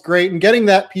feels great, and getting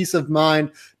that peace of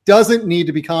mind doesn't need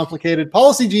to be complicated.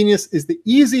 Policy Genius is the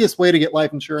easiest way to get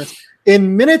life insurance.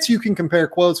 In minutes, you can compare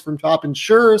quotes from top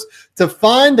insurers to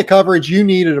find the coverage you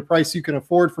need at a price you can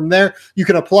afford. From there, you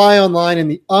can apply online, and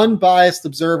the unbiased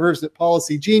observers at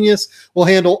Policy Genius will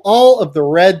handle all of the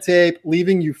red tape,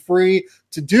 leaving you free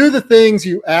to do the things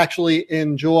you actually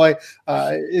enjoy.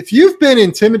 If you've been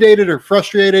intimidated or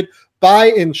frustrated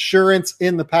by insurance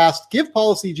in the past, give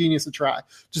Policy Genius a try.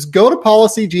 Just go to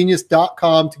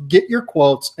policygenius.com to get your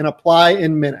quotes and apply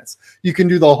in minutes. You can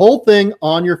do the whole thing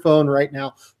on your phone right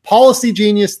now. Policy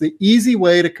Genius, the easy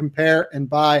way to compare and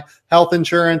buy health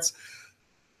insurance.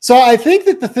 So I think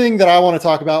that the thing that I want to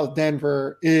talk about with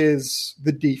Denver is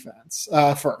the defense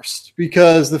first,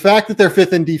 because the fact that they're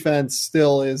fifth in defense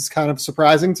still is kind of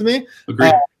surprising to me.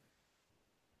 Agreed.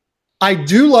 I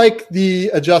do like the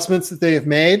adjustments that they have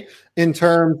made in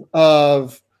terms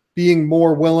of being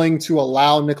more willing to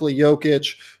allow Nikola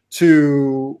Jokic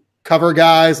to cover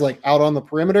guys like out on the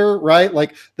perimeter, right?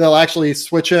 Like they'll actually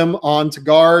switch him on to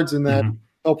guards, and then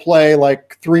they'll play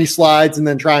like 3 slides and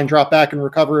then try and drop back and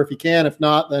recover if he can. If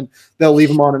not, then they'll leave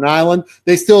him on an island.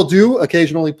 They still do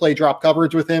occasionally play drop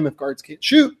coverage with him if guards can't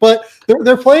shoot, but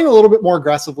they're playing a little bit more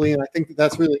aggressively. And I think that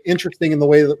that's really interesting in the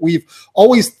way that we've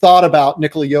always thought about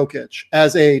Nikola Jokic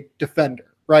as a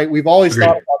defender, right? We've always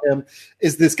thought about him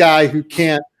as this guy who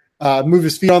can't move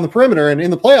his feet on the perimeter. And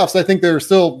in the playoffs, I think there are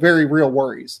still very real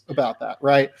worries about that,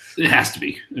 right? It has to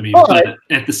be. I mean, but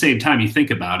at the same time, you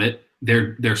think about it,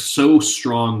 they're so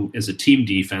strong as a team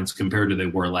defense compared to they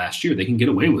were last year. They can get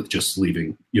away with just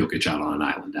leaving Jokic out on an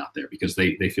island out there because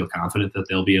they feel confident that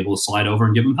they'll be able to slide over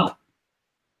and give him help.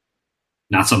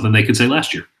 Not something they could say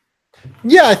last year.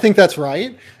 Yeah, I think that's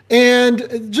right.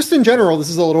 And just in general, this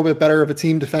is a little bit better of a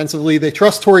team defensively. They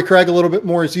trust Torrey Craig a little bit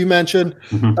more, as you mentioned.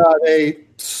 They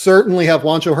certainly have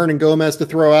Juancho Hernan-Gomez to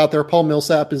throw out there. Paul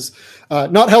Millsap is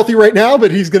not healthy right now,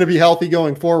 but he's going to be healthy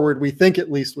going forward, we think,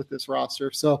 at least with this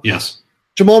roster. So yes,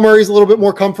 Jamal Murray's a little bit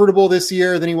more comfortable this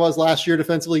year than he was last year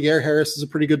defensively. Gary Harris is a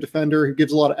pretty good defender who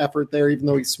gives a lot of effort there, even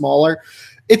though he's smaller.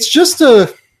 It's just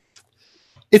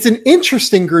it's an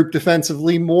interesting group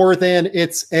defensively more than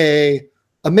it's a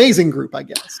amazing group, I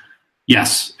guess.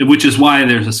 Yes, which is why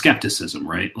there's a skepticism,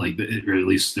 right? Like, or at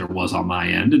least there was on my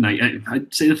end, and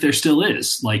I'd say that there still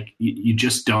is. Like, you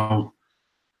just don't.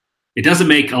 It doesn't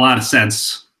make a lot of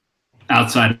sense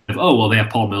outside of, oh, well, they have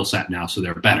Paul Millsap now, so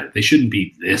they're better. They shouldn't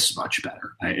be this much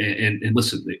better. And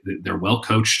listen, they're well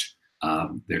coached.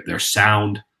 They're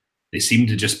sound. They seem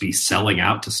to just be selling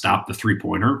out to stop the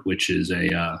three-pointer, which is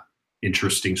a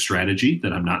interesting strategy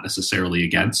that I'm not necessarily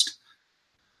against.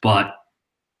 But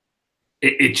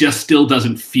it just still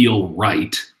doesn't feel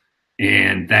right.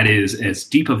 And that is as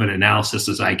deep of an analysis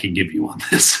as I can give you on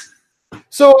this.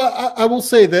 So I will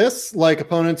say this, like,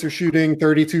 opponents are shooting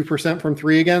 32% from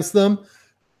three against them.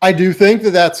 I do think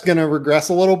that that's going to regress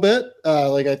a little bit.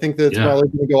 I think that it's probably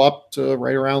going to go up to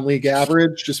right around league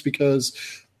average, just because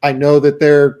I know that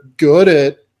they're good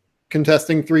at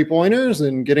contesting three-pointers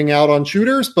and getting out on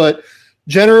shooters. But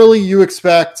generally you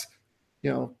expect,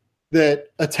 that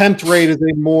attempt rate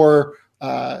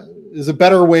is a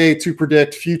better way to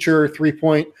predict future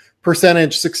three-point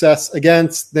percentage success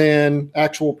against than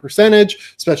actual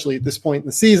percentage, especially at this point in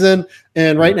the season.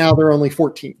 And right now they're only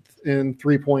 14th in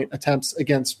three-point attempts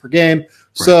against per game. Right.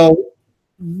 So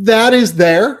that is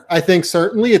there. I think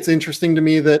certainly it's interesting to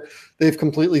me that they've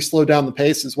completely slowed down the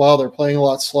pace as well. They're playing a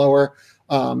lot slower.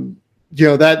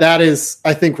 That is,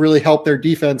 I think, really helped their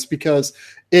defense, because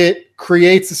it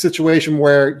creates a situation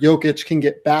where Jokic can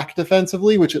get back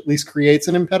defensively, which at least creates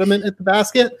an impediment at the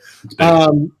basket.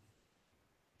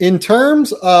 In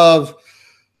terms of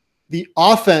the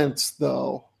offense,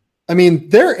 though, I mean,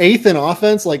 they're eighth in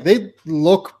offense. Like, they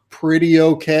look pretty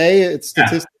okay. It's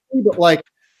statistically, but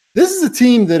this is a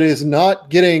team that is not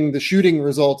getting the shooting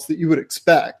results that you would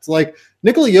expect. Like,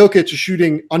 Nikola Jokic is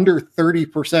shooting under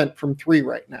 30% from three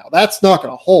right now. That's not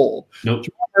going to hold. Nope.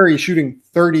 Jamal Murray is shooting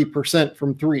 30%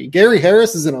 from three. Gary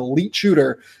Harris is an elite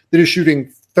shooter that is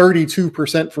shooting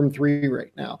 32% from three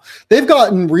right now. They've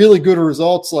gotten really good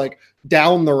results, like,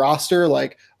 down the roster.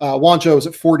 Like, Juancho is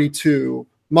at 42.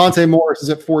 Monte Morris is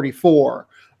at 44.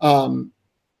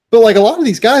 But a lot of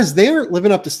these guys, they aren't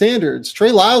living up to standards.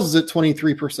 Trey Lyles is at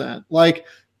 23%. Like,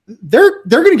 they're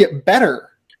going to get better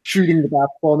shooting the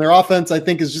basketball, and their offense, I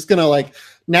think, is just going to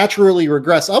naturally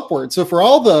regress upward. So for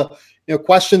all the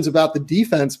questions about the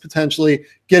defense potentially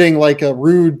getting a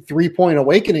rude 3-point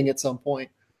awakening at some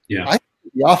point, I think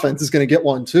the offense is going to get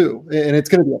one too, and it's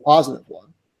going to be a positive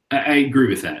one. I agree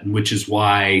with that, which is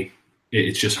why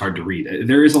it's just hard to read.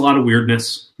 There is a lot of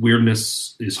weirdness.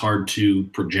 Weirdness is hard to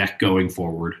project going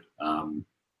forward.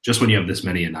 Just when you have this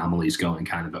many anomalies going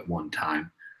kind of at one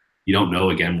time, you don't know,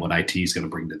 again, what IT is going to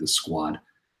bring to the squad.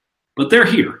 But they're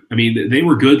here. I mean, they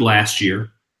were good last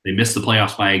year. They missed the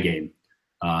playoffs by a game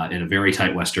in a very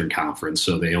tight Western Conference,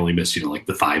 so they only missed,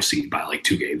 the 5 seed by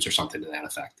 2 games or something to that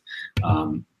effect.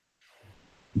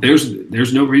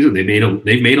 There's no reason. They've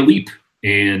made a leap.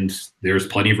 And there's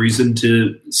plenty of reason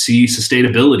to see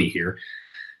sustainability here.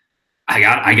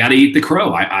 I got to eat the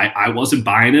crow. I wasn't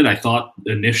buying it. I thought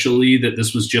initially that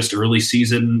this was just early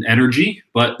season energy,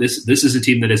 but this is a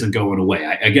team that isn't going away.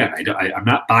 I'm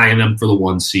not buying them for the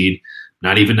 1 seed,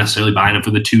 not even necessarily buying them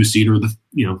for the 2 seed or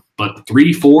but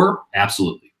 3-4,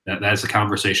 absolutely. That's a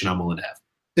conversation I'm willing to have.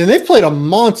 And they've played a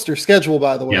monster schedule,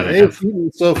 by the way. Yeah, they've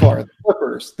beaten so far the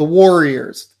Clippers, the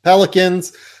Warriors, the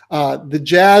Pelicans, the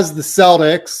Jazz, the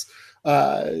Celtics,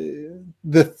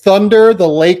 the Thunder, the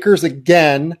Lakers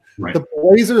again, right. The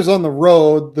Blazers on the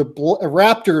road, the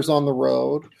Raptors on the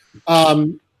road,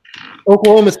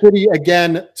 Oklahoma City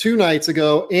again 2 nights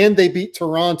ago, and they beat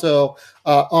Toronto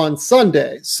on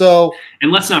Sunday. So,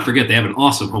 and let's not forget they have an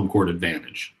awesome home court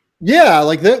advantage. Yeah,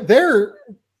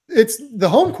 it's the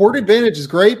home court advantage is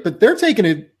great, but they're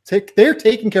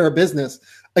taking care of business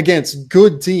against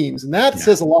good teams, and that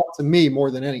says a lot to me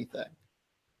more than anything.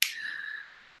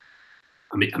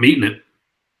 I'm eating it.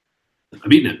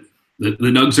 The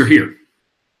Nugs are here.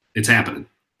 It's happening.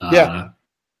 They're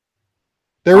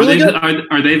really good.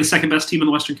 Are they the second best team in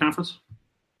the Western Conference?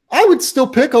 I would still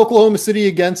pick Oklahoma City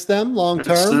against them long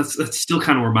term. That's still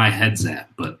kind of where my head's at.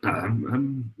 But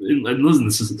listen,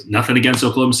 this is nothing against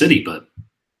Oklahoma City, but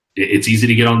it's easy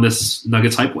to get on this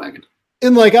Nuggets hype wagon.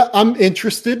 And I'm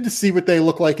interested to see what they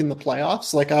look like in the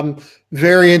playoffs. I'm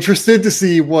very interested to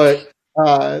see what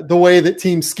the way that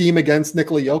teams scheme against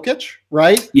Nikola Jokic,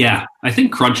 right? Yeah, I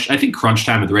think crunch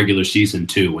time of the regular season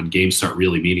too, when games start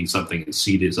really meaning something, and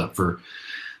seed is up for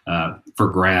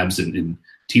grabs, and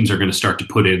teams are going to start to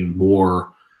put in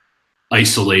more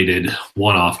isolated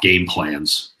one-off game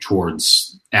plans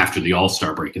towards after the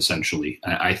All-Star break. Essentially,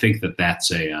 I think that's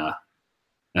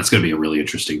going to be a really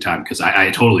interesting time, because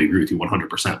I totally agree with you 100%.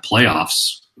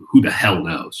 Playoffs, who the hell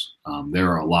knows? There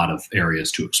are a lot of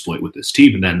areas to exploit with this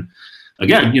team. And then,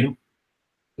 again,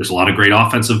 there's a lot of great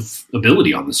offensive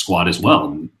ability on the squad as well.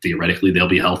 And theoretically, they'll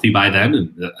be healthy by then.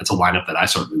 And that's a lineup that I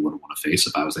certainly wouldn't want to face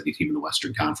if I was any team in the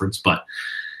Western Conference. But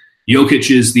Jokic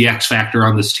is the X factor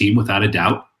on this team without a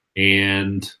doubt.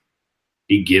 And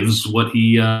he gives what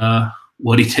he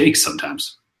takes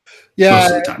sometimes. Yeah. Most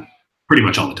of the time. Pretty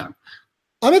much all the time.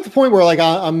 I'm at the point where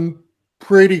I'm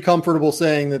pretty comfortable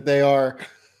saying that they are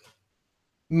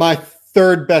my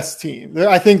third best team.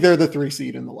 I think they're the 3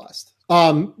 seed in the West.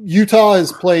 Utah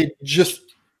has played just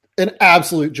an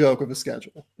absolute joke of a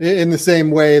schedule in the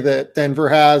same way that Denver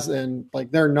has. And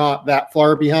they're not that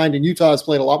far behind, and Utah has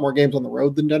played a lot more games on the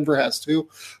road than Denver has too,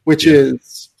 which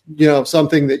is,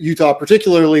 something that Utah,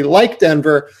 particularly like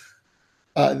Denver,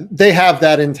 they have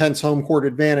that intense home court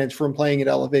advantage from playing at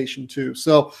elevation too.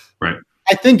 So right.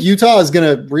 I think Utah is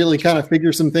going to really kind of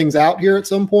figure some things out here at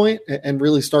some point and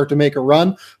really start to make a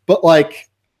run. But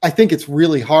I think it's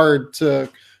really hard to,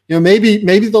 maybe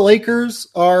the Lakers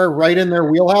are right in their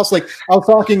wheelhouse. I was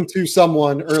talking to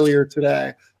someone earlier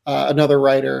today, another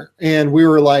writer, and we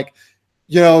were like,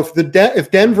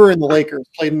 if Denver and the Lakers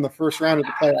played in the first round of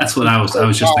the playoffs, that's what I was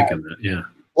just thinking that, yeah.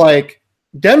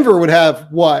 Denver would have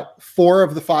 4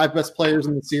 of the 5 best players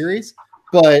in the series,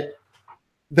 but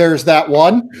there's that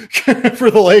one for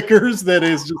the Lakers that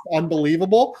is just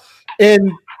unbelievable.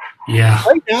 And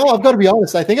right now, I've got to be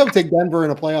honest, I think I would take Denver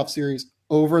in a playoff series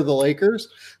over the Lakers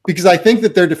because I think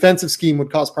that their defensive scheme would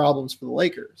cause problems for the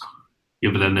Lakers.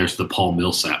 Yeah, but then there's the Paul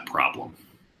Millsap problem.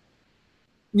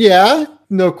 Yeah,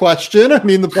 no question. I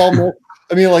mean, LeBron.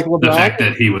 The fact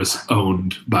that he was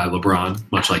owned by LeBron,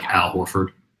 much like Al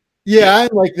Horford. Yeah,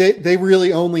 they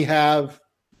really only have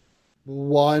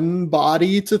one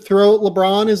body to throw at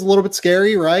LeBron is a little bit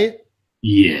scary, right?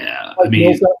 Yeah,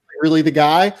 Millsap's really the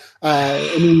guy.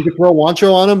 You could throw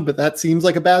Wancho on him, but that seems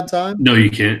like a bad time. No,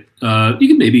 you can't. You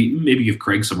can maybe give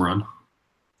Craig some run.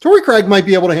 Torrey Craig might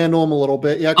be able to handle him a little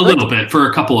bit. Yeah, a little bit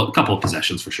for a couple of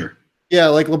possessions for sure. Yeah,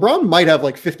 LeBron might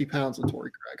have 50 pounds on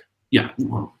Torrey Craig. Yeah,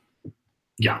 well,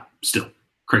 yeah. Still,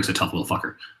 Craig's a tough little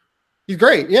fucker. He's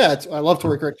great. Yeah, I love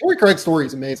Torrey Craig. Torrey Craig's story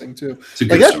is amazing too. It's a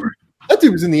good story. That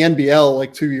dude was in the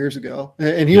NBL 2 years ago,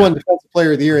 and he won Defensive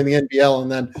Player of the Year in the NBL,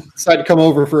 and then decided to come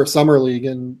over for a summer league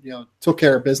and took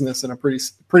care of business in a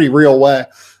pretty real way.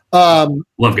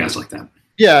 Love guys like that.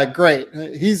 Yeah, great.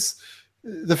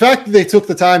 The fact that they took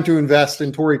the time to invest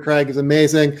in Torrey Craig is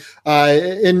amazing,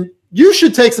 and you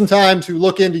should take some time to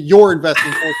look into your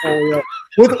investment portfolio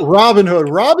with Robinhood.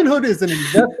 Robinhood is an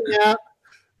investing app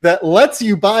that lets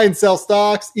you buy and sell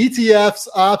stocks, ETFs,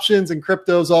 options, and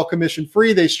cryptos, all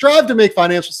commission-free. They strive to make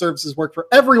financial services work for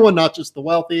everyone, not just the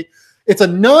wealthy. It's a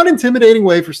non-intimidating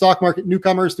way for stock market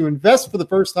newcomers to invest for the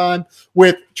first time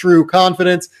with true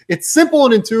confidence. It's simple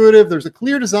and intuitive. There's a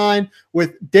clear design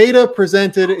with data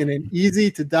presented in an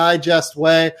easy-to-digest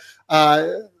way.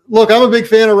 Look, I'm a big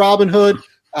fan of Robinhood.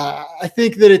 I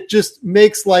think that it just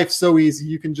makes life so easy.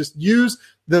 You can just use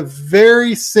the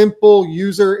very simple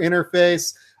user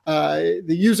interface. The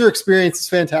user experience is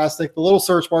fantastic. The little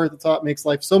search bar at the top makes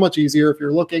life so much easier if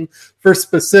you're looking for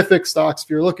specific stocks, if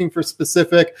you're looking for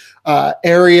specific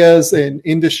areas and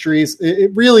industries.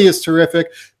 It really is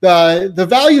terrific. The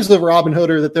values of Robinhood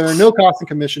are that there are no cost and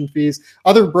commission fees.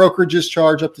 Other brokerages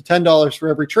charge up to $10 for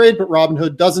every trade, but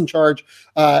Robinhood doesn't charge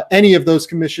any of those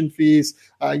commission fees.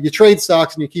 You trade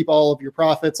stocks and you keep all of your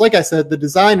profits. Like I said, the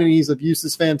design and ease of use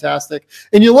is fantastic.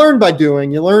 And you learn by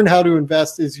doing. You learn how to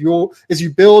invest as you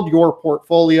build your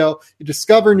portfolio. You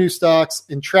discover new stocks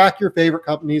and track your favorite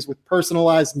companies with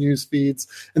personalized news feeds.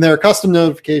 And there are custom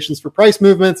notifications for price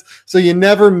movements, so you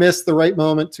never miss the right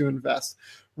moment to invest.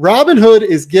 Robinhood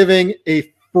is giving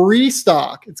a free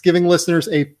stock. It's giving listeners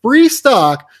a free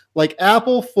stock like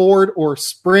Apple, Ford, or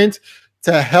Sprint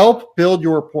to help build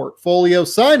your portfolio.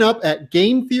 Sign up at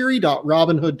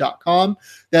gametheory.robinhood.com.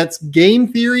 That's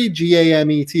gametheory,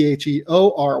 GAMETHEORY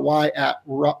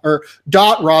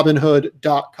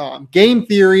 .robinhood.com.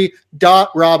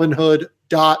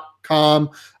 Gametheory.robinhood.com.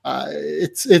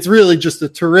 It's really just a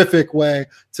terrific way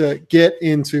to get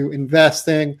into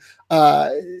investing.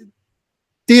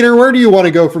 Dieter, where do you want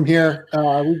to go from here?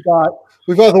 We've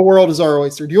got the world as our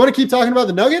oyster. Do you want to keep talking about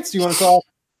the Nuggets? Do you want to talk,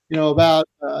 about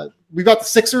we've got the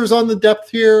Sixers on the depth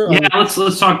here? Yeah, let's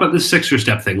talk about the Sixers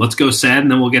depth thing. Let's go sad,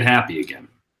 and then we'll get happy again.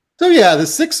 So yeah, the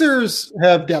Sixers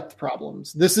have depth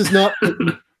problems. This is not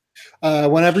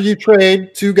whenever you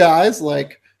trade two guys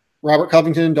like Robert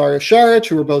Covington and Dario Saric,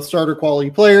 who are both starter quality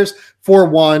players, for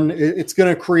one, it's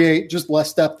going to create just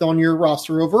less depth on your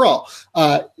roster overall.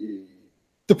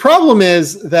 The problem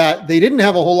is that they didn't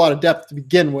have a whole lot of depth to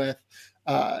begin with,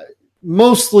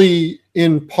 mostly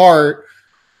in part,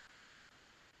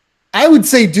 I would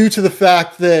say, due to the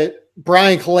fact that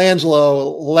Brian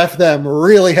Colangelo left them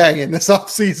really hanging this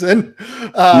offseason.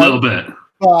 A little bit.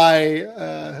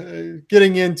 By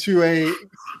getting into a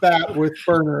spat with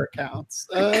burner accounts.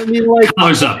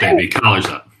 Collars up, baby. Collars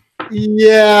up.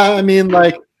 Yeah,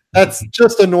 that's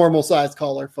just a normal size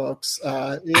collar, folks.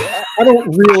 I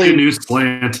don't really news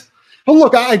slant. But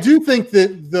look, I do think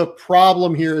that the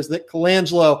problem here is that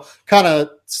Colangelo kind of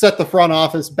set the front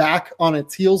office back on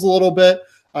its heels a little bit.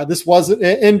 This wasn't,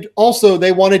 and also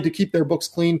they wanted to keep their books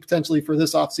clean potentially for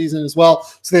this offseason as well.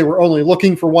 So they were only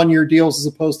looking for 1-year deals as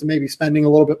opposed to maybe spending a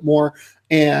little bit more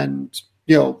and,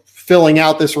 filling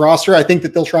out this roster. I think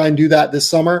that they'll try and do that this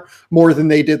summer more than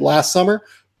they did last summer,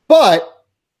 but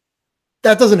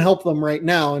that doesn't help them right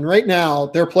now. And right now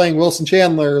they're playing Wilson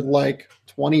Chandler like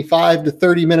 25 to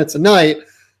 30 minutes a night,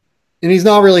 and he's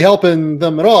not really helping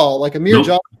them at all. Like Amir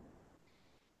Johnson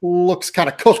looks kind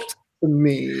of cooked to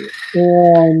me,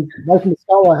 and Mike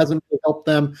Muscala hasn't really helped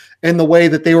them in the way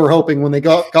that they were hoping when they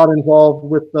got involved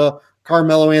with the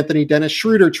Carmelo Anthony Dennis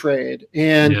Schroeder trade.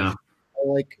 And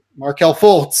like Markelle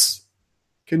Fultz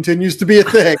continues to be a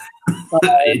thing.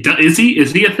 Is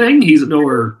he a thing? He's a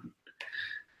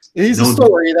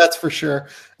story, that's for sure.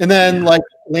 And then like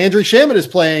Landry Shamet is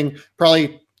playing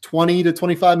probably 20 to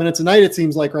 25 minutes a night, it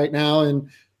seems like right now. And,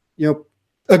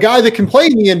 a guy that can play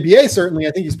in the NBA, certainly,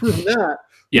 I think he's proven that.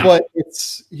 Yeah. But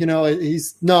it's,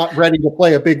 he's not ready to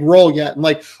play a big role yet. And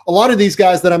like a lot of these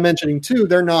guys that I'm mentioning too,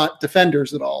 they're not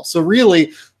defenders at all. So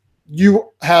really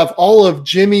you have all of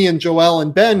Jimmy and Joel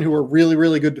and Ben who are really,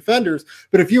 really good defenders.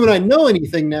 But if you and I know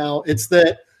anything now, it's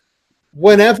that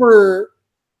whenever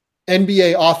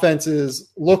NBA offenses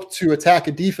look to attack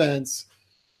a defense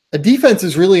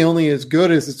is really only as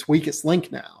good as its weakest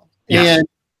link now. Yeah. And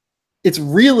it's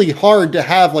really hard to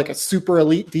have like a super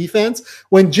elite defense.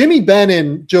 When Jimmy, Ben,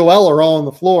 and Joel are all on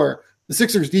the floor, the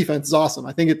Sixers defense is awesome.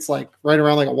 I think it's like right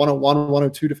around like a 101,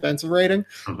 102 defensive rating.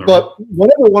 Okay. But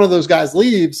whenever one of those guys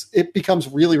leaves, it becomes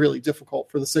really, really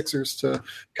difficult for the Sixers to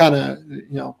kind of,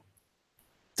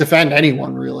 defend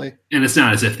anyone really. And it's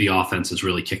not as if the offense is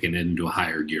really kicking into a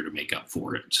higher gear to make up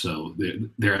for it. So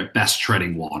they're at best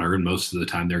treading water, and most of the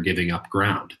time they're giving up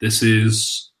ground. This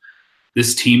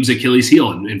team's Achilles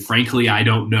heel. And frankly, I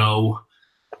don't know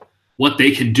what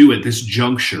they can do at this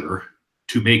juncture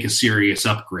to make a serious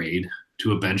upgrade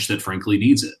to a bench that frankly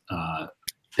needs it.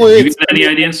 You got any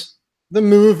ideas? The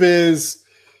move is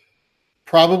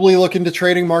probably looking to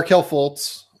trading Markelle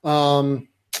Fultz.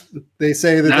 They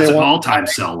say that's an all-time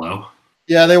sell low.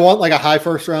 Yeah, they want like a high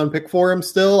first-round pick for him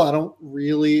still. I don't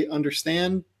really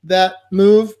understand that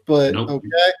move, but okay.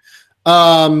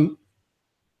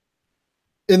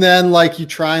 And then like you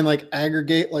try and like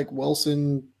aggregate like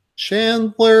Wilson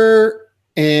Chandler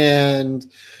and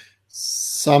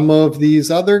some of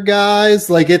these other guys.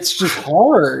 Like it's just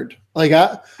hard. Like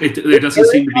it doesn't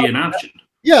seem to be an option.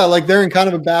 Yeah, like they're in kind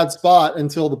of a bad spot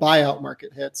until the buyout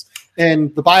market hits.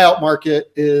 And the buyout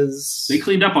market is... They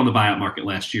cleaned up on the buyout market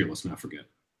last year, let's not forget.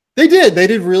 They did. They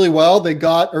did really well. They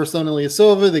got Ersan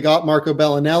Ilyasova. They got Marco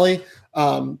Bellinelli.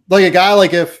 Like a guy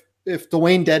like if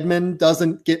Dwayne Dedmon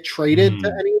doesn't get traded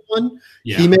to anyone,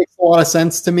 he makes a lot of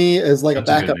sense to me as like a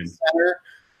backup center.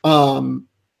 Robin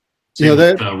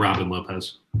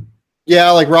Lopez. Yeah,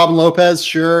 like Robin Lopez,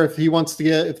 sure. If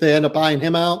they end up buying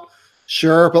him out,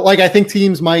 sure. But like I think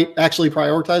teams might actually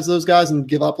prioritize those guys and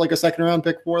give up like a second round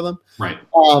pick for them. Right.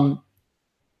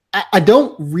 I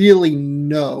don't really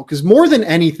know because more than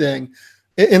anything,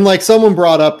 and like someone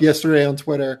brought up yesterday on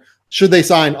Twitter, should they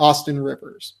sign Austin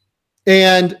Rivers?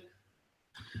 And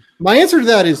my answer to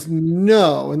that is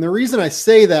no. And the reason I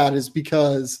say that is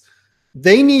because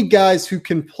they need guys who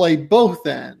can play both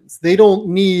ends. They don't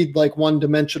need like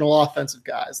one-dimensional offensive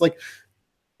guys.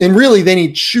 And really they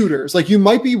need shooters. Like you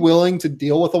might be willing to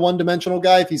deal with a one-dimensional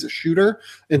guy if he's a shooter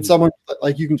and someone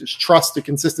like you can just trust to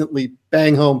consistently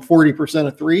bang home 40%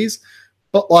 of threes.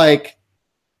 But like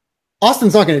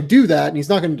Austin's not going to do that and he's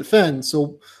not going to defend.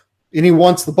 And he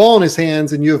wants the ball in his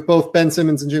hands and you have both Ben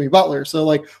Simmons and Jimmy Butler. So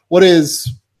like what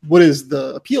is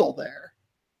the appeal there?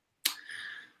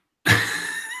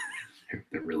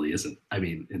 There really isn't. I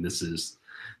mean, and this is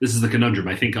the conundrum.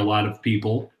 I think a lot of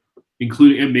people,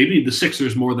 including and maybe the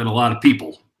Sixers more than a lot of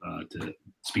people, to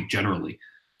speak generally,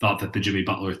 thought that the Jimmy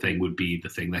Butler thing would be the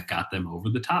thing that got them over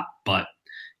the top. But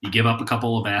you give up a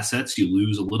couple of assets, you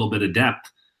lose a little bit of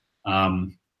depth.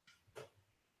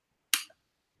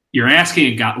 You're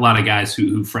asking a lot of guys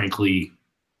who frankly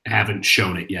haven't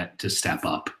shown it yet to step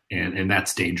up, and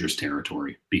that's dangerous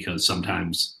territory because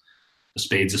sometimes a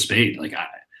spade's a spade. Like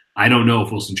I don't know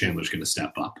if Wilson Chandler's going to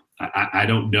step up. I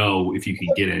don't know if you can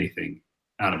get anything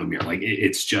out of Amir. Like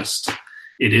it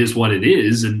is what it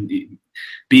is, and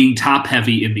being top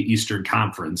heavy in the Eastern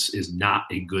Conference is not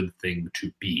a good thing to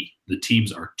be. The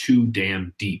teams are too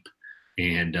damn deep.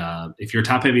 And if you're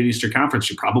top heavy in the Eastern Conference,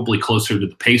 you're probably closer to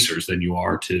the Pacers than you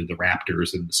are to the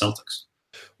Raptors and the Celtics.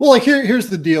 Well, like here's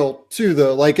the deal too,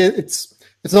 though. Like it's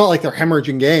not like they're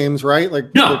hemorrhaging games, right?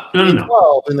 Like no.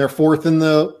 12 and they're fourth in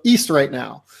the East right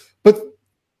now. But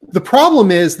the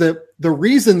problem is that the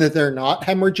reason that they're not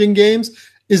hemorrhaging games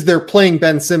is they're playing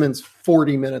Ben Simmons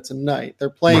 40 minutes a night. They're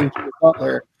playing Jimmy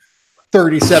Butler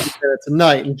 37 minutes a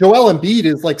night, and Joel Embiid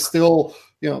is like still,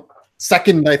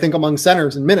 second, I think, among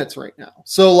centers in minutes right now.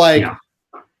 So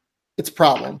it's a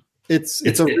problem. It's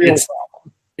a real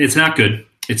problem. It's not good.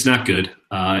 It's not good.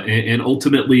 And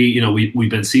ultimately,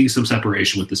 we've been seeing some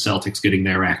separation with the Celtics getting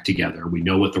their act together. We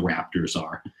know what the Raptors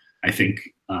are. I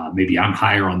think maybe I'm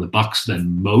higher on the Bucks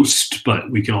than most,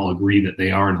 but we can all agree that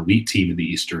they are an elite team in the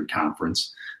Eastern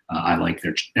Conference. I like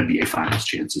their NBA Finals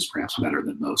chances perhaps better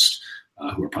than most,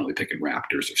 who are probably picking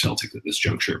Raptors or Celtics at this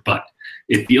juncture. But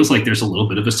it feels like there's a little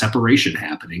bit of a separation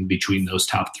happening between those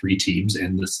top three teams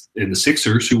and the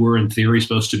Sixers, who were in theory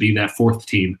supposed to be that fourth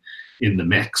team in the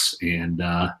mix. And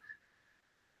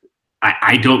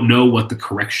I don't know what the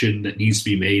correction that needs to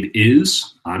be made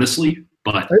is, honestly,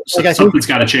 but something's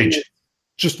got to change.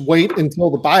 Just wait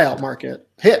until the buyout market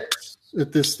hits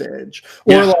at this stage.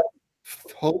 Yeah.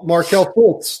 Or Markelle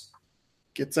Fultz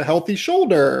gets a healthy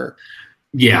shoulder.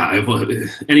 Yeah,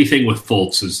 anything with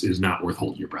Fultz is not worth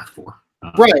holding your breath for.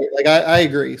 Right, I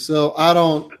agree. So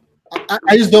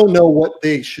I just don't know what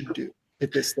they should do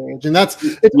at this stage, and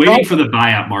waiting for the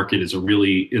buyout market is a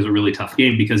really tough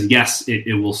game because yes,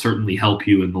 it will certainly help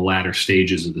you in the latter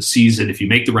stages of the season if you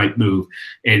make the right move,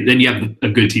 and then you have a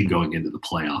good team going into the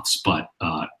playoffs. But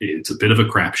it's a bit of a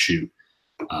crapshoot.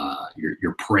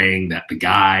 You're praying that the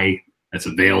guy that's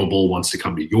available wants to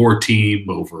come to your team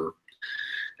over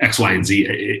X, Y, and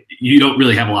Z. You don't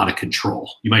really have a lot of control.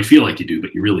 You might feel like you do,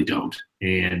 but you really don't.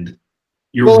 And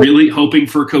you're really hoping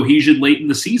for cohesion late in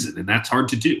the season, and that's hard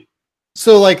to do.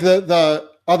 So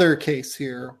the other case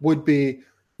here would be,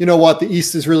 the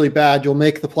East is really bad. You'll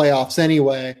make the playoffs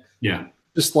anyway. Yeah.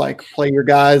 Just play your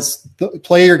guys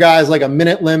like a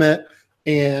minute limit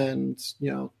and,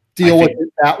 deal with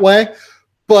it that way.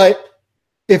 But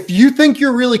if you think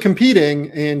you're really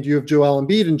competing and you have Joel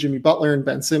Embiid and Jimmy Butler and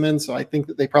Ben Simmons, so I think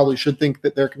that they probably should think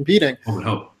that they're competing. I would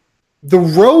hope. The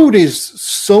road is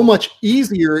so much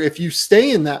easier if you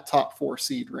stay in that top 4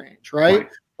 seed range, right?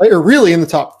 Or really in the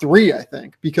top 3, I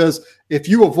think, because if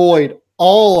you avoid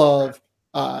all of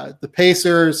the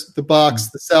Pacers, the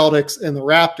Bucks, the Celtics, and the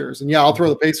Raptors, and I'll throw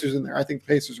the Pacers in there. I think the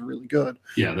Pacers are really good.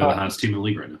 Yeah, they're the hottest team in the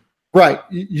league right now. Right.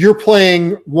 You're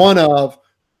playing one of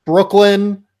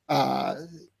Brooklyn,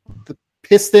 the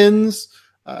Pistons,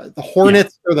 the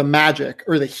Hornets, or the Magic,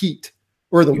 or the Heat,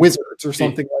 or the Wizards, or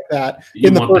something like that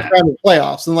in the first round of the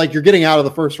playoffs. And you're getting out of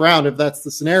the first round if that's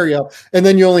the scenario. And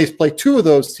then you only play 2 of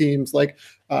those teams, the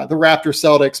Raptors,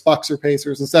 Celtics, Bucks, or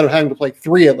Pacers, instead of having to play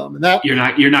 3 of them. And that you're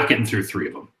not getting through 3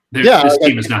 of them. This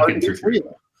team is not getting through 3 of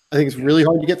them. I think it's really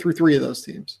hard to get through 3 of those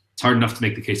teams. It's hard enough to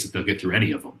make the case that they'll get through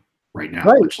any of them right now,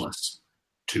 much less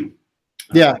 2.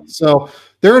 So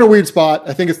they're in a weird spot.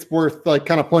 I think it's worth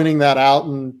kind of pointing that out,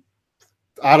 and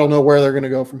I don't know where they're going to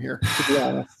go from here, to be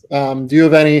honest. Do you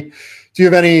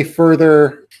have any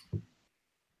further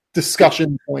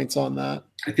discussion points on that?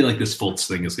 I feel like this Fultz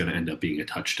thing is going to end up being a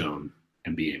touchstone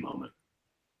NBA moment.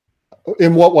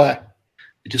 In what way?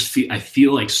 I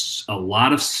feel like a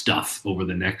lot of stuff over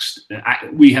the next.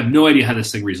 We have no idea how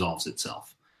this thing resolves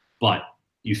itself, but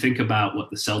you think about what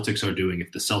the Celtics are doing.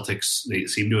 If the Celtics, they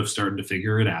seem to have started to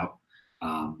figure it out.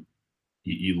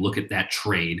 You look at that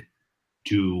trade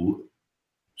with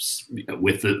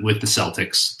the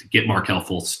Celtics to get Markelle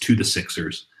Fultz to the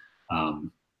Sixers. I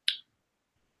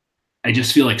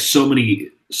just feel like so many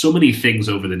things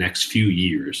over the next few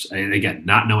years, and again,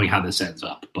 not knowing how this ends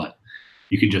up, but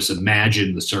you can just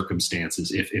imagine the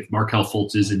circumstances. If Markelle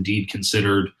Fultz is indeed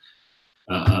considered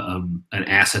an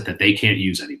asset that they can't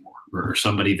use anymore, or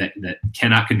somebody that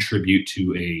cannot contribute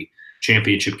to a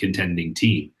championship contending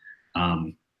team,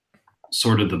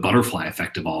 sort of the butterfly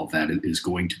effect of all of that is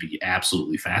going to be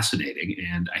absolutely fascinating.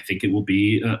 And I think it will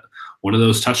be one of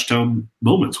those touchstone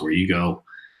moments where you go,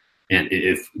 and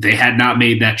if they had not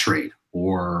made that trade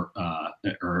or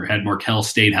had Markelle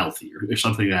stayed healthy or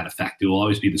something to that effect, it will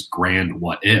always be this grand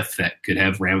what if that could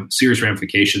have serious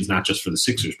ramifications, not just for the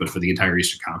Sixers, but for the entire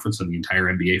Eastern Conference and the entire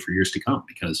NBA for years to come,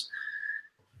 because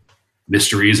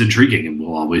mystery is intriguing and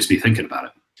we'll always be thinking about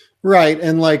it. Right.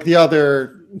 And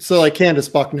Candace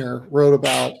Buckner wrote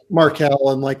about Markelle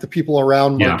and the people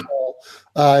around Markelle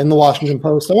in the Washington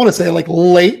Post. I want to say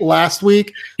late last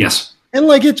week. Yes. And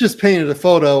like it just painted a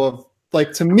photo of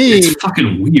like, to me, it's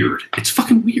fucking weird. It's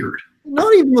fucking weird.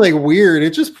 Not even like weird.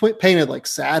 It just painted like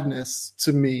sadness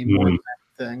to me more than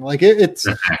anything. Like it's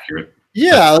that's accurate.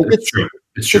 Yeah, it's true.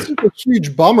 It's true. It's a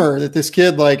huge bummer that this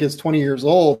kid like is 20 years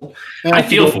old. I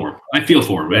feel for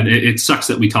him. And it sucks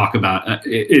that we talk about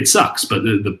it sucks, but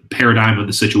the paradigm of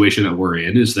the situation that we're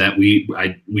in is that we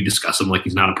discuss him like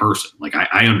he's not a person. Like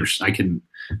I understand.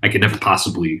 I can never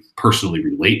possibly personally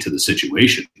relate to the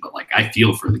situation, but like I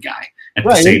feel for the guy at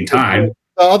the same time.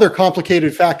 The other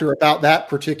complicated factor about that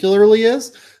particularly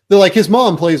is that like his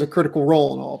mom plays a critical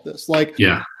role in all of this. Like,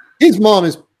 his mom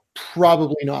is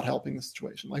probably not helping the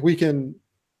situation. Like we can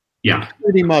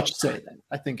pretty much say that.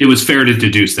 I think it was fair to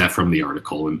deduce that from the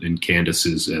article, and Candace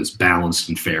is as balanced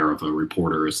and fair of a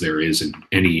reporter as there is in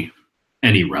any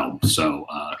realm. So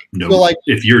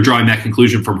if you're drawing that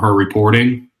conclusion from her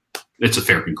reporting, it's a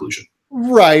fair conclusion.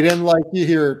 Right. And like you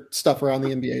hear stuff around the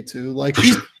NBA too. Like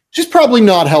she's probably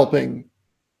not helping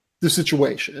the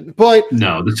situation, but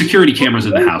no, the security cameras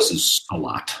in the house is a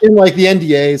lot. In like the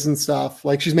NDAs and stuff,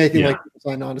 like she's making like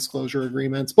non-disclosure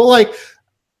agreements, but like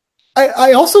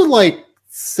I also like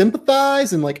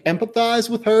sympathize and like empathize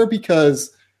with her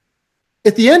because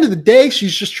at the end of the day,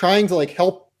 she's just trying to like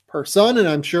help her son. And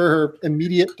I'm sure her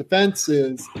immediate defense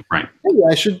is right. Hey,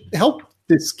 I should help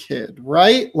this kid,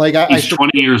 right? Like he's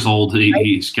 20 years old.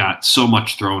 He's got so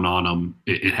much thrown on him.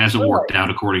 It hasn't worked out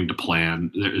according to plan.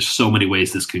 There's so many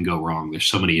ways this can go wrong. There's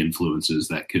so many influences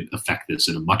that could affect this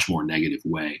in a much more negative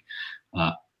way.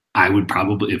 I would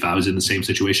probably, if I was in the same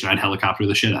situation, I'd helicopter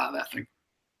the shit out of that thing.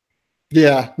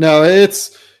 Yeah, no,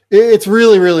 it's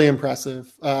really, really impressive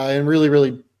and really,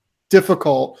 really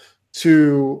difficult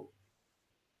to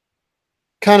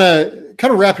kind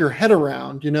of wrap your head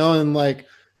around, and like,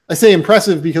 I say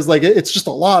impressive because like it's just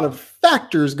a lot of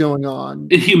factors going on.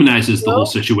 It humanizes the whole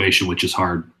situation, which is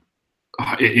hard.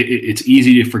 It's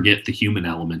easy to forget the human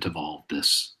element of all of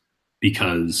this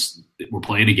because we're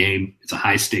playing a game. It's a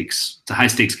high stakes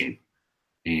game,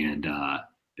 and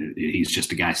he's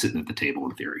just a guy sitting at the table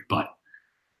in theory. But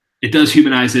it does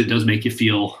humanize it. It does make you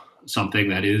feel something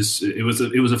that is. It was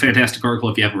a fantastic article.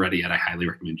 If you haven't read it yet, I highly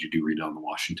recommend you do read it on the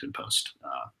Washington Post.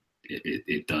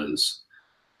 It does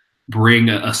bring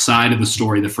a side of the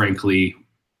story that frankly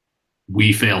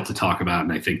we fail to talk about,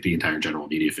 and I think the entire general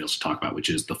media fails to talk about, which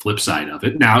is the flip side of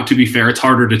it. Now, to be fair, it's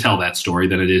harder to tell that story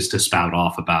than it is to spout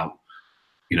off about,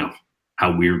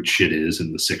 how weird shit is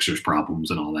and the Sixers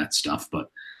problems and all that stuff. But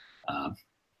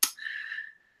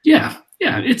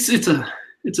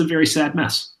it's a very sad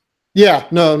mess. Yeah,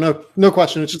 no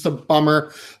question. It's just a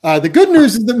bummer. The good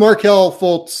news is that Markelle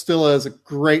Fultz still has a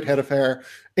great head of hair.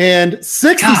 And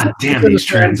 60 God damn these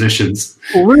transitions.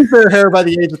 Will lose their hair by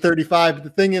the age of 35. But the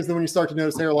thing is that when you start to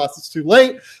notice hair loss, it's too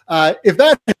late. If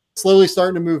that is slowly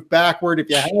starting to move backward, if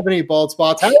you have any bald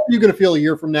spots, how are you going to feel a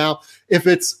year from now if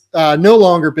it's no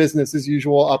longer business as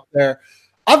usual up there?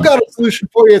 I've got a solution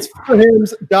for you. It's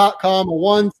forhims.com, a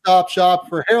one-stop shop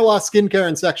for hair loss, skincare,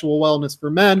 and sexual wellness for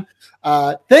men.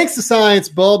 Thanks to science,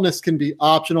 baldness can be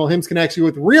optional. Hims connects you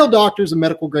with real doctors and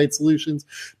medical-grade solutions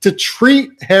to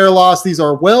treat hair loss. These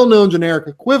are well-known generic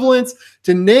equivalents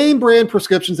to name-brand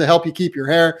prescriptions to help you keep your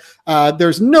hair.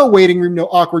 There's no waiting room, no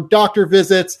awkward doctor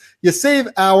visits. You save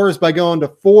hours by going to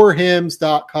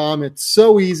forhims.com. It's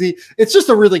so easy. It's just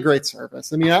a really great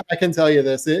service. I mean, I can tell you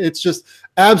this. It's just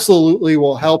absolutely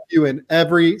will help you in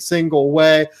every single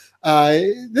way.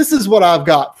 This is what I've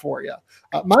got for you.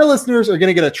 My listeners are going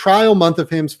to get a trial month of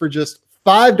Hims for just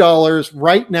 $5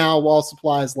 right now while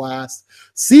supplies last.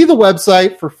 See the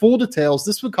website for full details.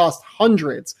 This would cost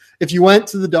hundreds if you went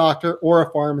to the doctor or a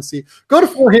pharmacy. Go to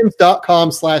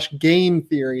forhims.com/game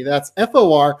theory. That's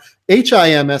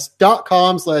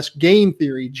forhims.com/game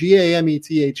theory.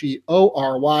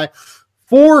 GAMETHEORY.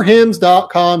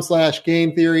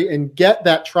 Forhims.com/game theory and get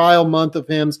that trial month of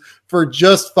Hims for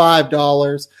just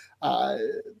 $5.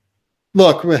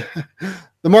 Look,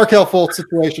 the Markelle Fultz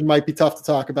situation might be tough to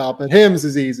talk about, but Hims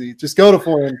is easy. Just go to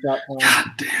forhims.com. God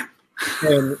damn.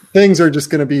 And things are just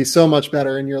going to be so much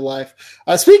better in your life.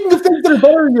 Speaking of things that are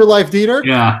better in your life,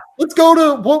 Dieter, let's go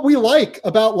to what we like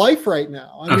about life right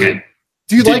now. I mean,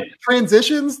 do you like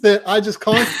transitions that I just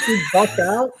constantly bust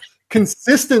out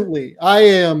consistently? I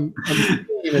am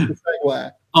in the same way.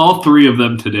 All three of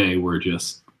them today were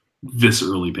just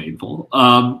viscerally painful.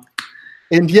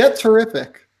 And yet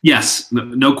terrific. Yes,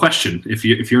 no question. If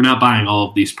you're not buying all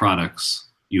of these products,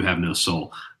 you have no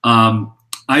soul. I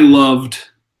loved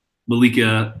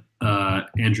Malika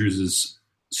Andrews'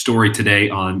 story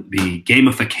today on the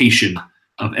gamification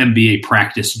of NBA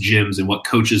practice gyms and what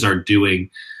coaches are doing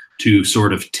to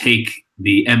sort of take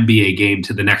the NBA game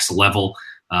to the next level.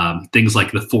 Things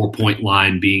like the 4-point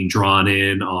line being drawn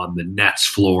in on the Nets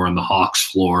floor and the Hawks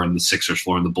floor and the Sixers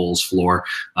floor and the Bulls floor.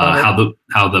 How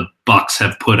the Bucks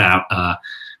have put out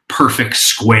perfect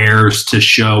squares to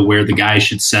show where the guys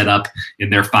should set up in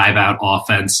their 5-out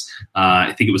offense.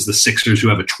 I think it was the Sixers who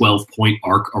have a 12-point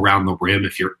arc around the rim.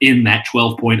 If you're in that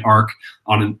 12-point arc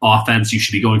on an offense, you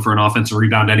should be going for an offensive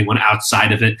rebound. Anyone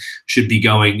outside of it should be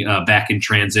going back in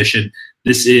transition.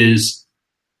 This is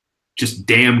just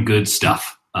damn good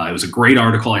stuff. It was a great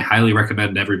article. I highly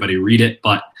recommend everybody read it,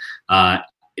 but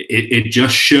it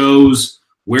just shows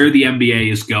where the NBA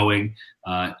is going.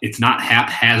 It's not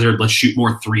haphazard. Let's shoot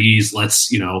more threes. Let's,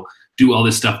 do all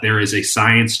this stuff. There is a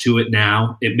science to it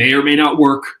now. It may or may not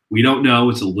work. We don't know.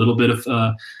 It's a little bit of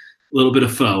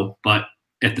faux, but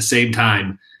at the same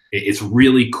time, it's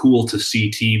really cool to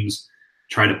see teams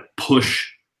try to push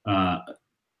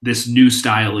this new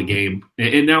style of game.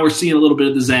 And now we're seeing a little bit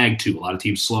of the zag too. A lot of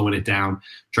teams slowing it down,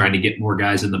 trying to get more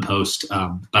guys in the post.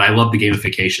 But I love the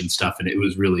gamification stuff, and it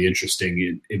was really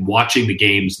interesting. In watching the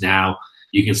games now,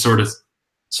 you can sort of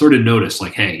notice,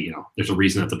 like, hey, there's a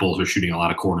reason that the Bulls are shooting a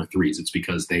lot of corner threes. It's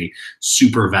because they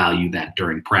super value that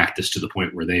during practice to the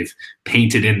point where they've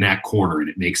painted in that corner, and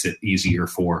it makes it easier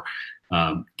for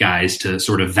guys to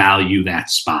sort of value that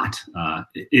spot.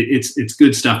 It's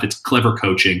good stuff. It's clever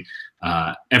coaching.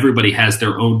 Everybody has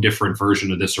their own different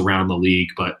version of this around the league,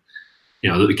 but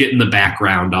getting the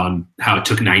background on how it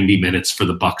took 90 minutes for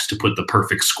the Bucks to put the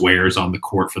perfect squares on the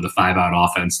court for the 5-out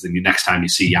offense. Then the next time you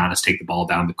see Giannis take the ball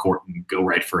down the court and go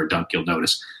right for a dunk, you'll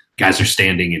notice guys are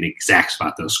standing in the exact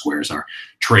spot those squares are.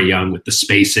 Trae Young with the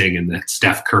spacing and the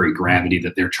Steph Curry gravity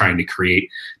that they're trying to create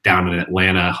down in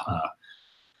Atlanta.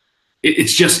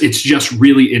 It's just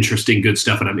really interesting, good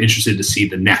stuff, and I'm interested to see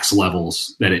the next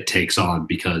levels that it takes on,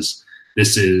 because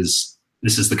this is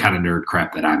the kind of nerd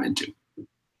crap that I'm into.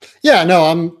 Yeah, no,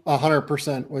 I'm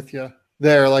 100% with you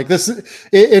there. Like this,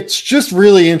 it's just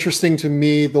really interesting to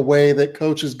me the way that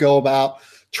coaches go about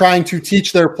trying to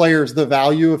teach their players the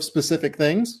value of specific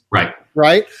things. Right.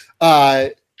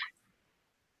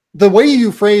 The way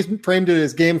you framed it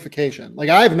as gamification. Like,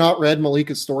 I have not read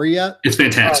Malika's story yet. It's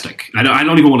fantastic. I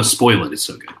don't even want to spoil it. It's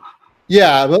so good.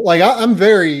 Yeah, but like I'm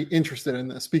very interested in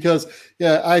this because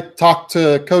I talk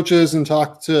to coaches and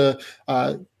talk to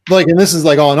and this is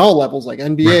like on all levels, like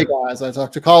NBA guys. I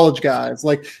talk to college guys.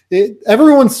 Like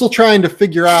everyone's still trying to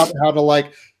figure out how to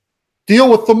like deal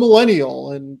with the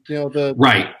millennial and the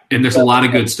right. And there's a lot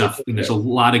of good stuff. And there's a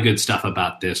lot of good stuff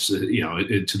about this. To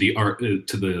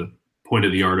the point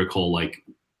of the article, like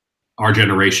our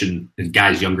generation and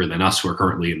guys younger than us who are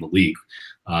currently in the league,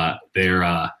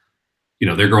 they're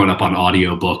growing up on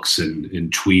audiobooks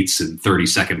and tweets and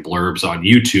 30-second blurbs on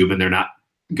YouTube, and they're not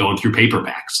going through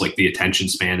paperbacks. Like the attention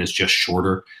span is just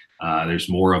shorter. There's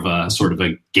more of a sort of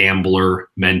a gambler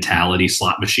mentality,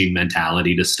 slot machine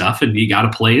mentality to stuff, and you got to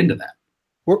play into that.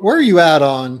 Where are you at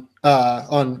on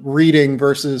reading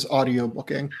versus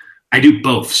audiobooking? I do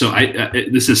both. So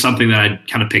this is something that I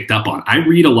kind of picked up on. I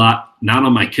read a lot, not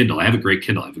on my Kindle. I have a great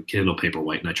Kindle. I have a Kindle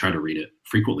Paperwhite, and I try to read it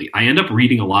frequently. I end up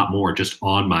reading a lot more just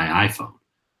on my iPhone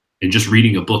and just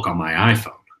reading a book on my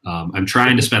iPhone. I'm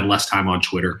trying to spend less time on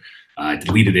Twitter. I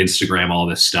deleted Instagram, all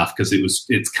this stuff, because it was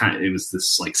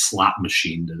this like slot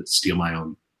machine, to steal my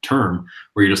own term,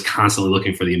 where you're just constantly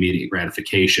looking for the immediate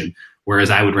gratification. Whereas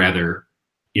I would rather,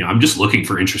 I'm just looking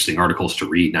for interesting articles to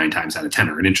read 9 times out of 10,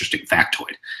 or an interesting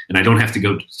factoid. And I don't have to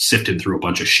go sifting through a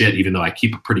bunch of shit, even though I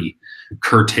keep a pretty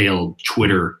curtailed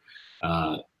Twitter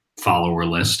follower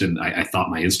list. And I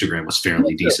thought my Instagram was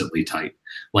fairly decently tight.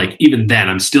 Like even then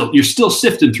you're still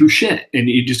sifting through shit and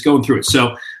you're just going through it.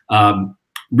 So,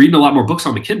 reading a lot more books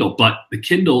on the Kindle, but the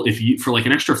Kindle, if you, for like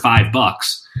an extra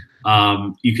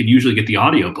 $5, you can usually get the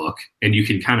audiobook and you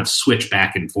can kind of switch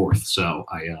back and forth. So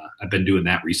I've been doing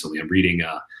that recently. I'm reading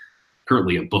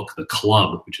currently a book, The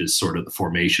Club, which is sort of the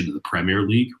formation of the Premier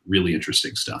League. Really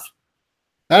interesting stuff.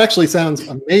 That actually sounds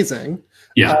amazing.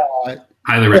 Yeah.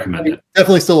 Highly recommend it.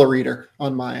 Definitely still a reader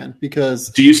on my end, because.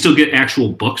 Do you still get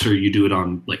actual books, or you do it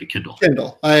on like a Kindle?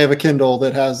 Kindle. I have a Kindle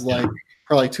that has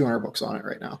probably 200 books on it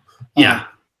right now. Yeah.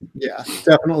 Yeah,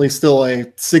 definitely still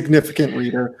a significant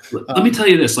reader. Let me tell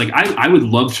you this. Like, I would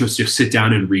love to just sit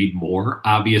down and read more.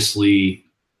 Obviously,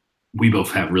 we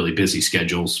both have really busy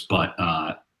schedules, but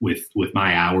with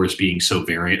my hours being so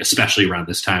variant, especially around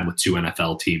this time with 2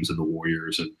 NFL teams and the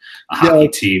Warriors and a hockey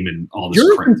team and all this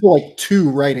you're crap. Into like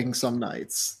 2 writing some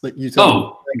nights that you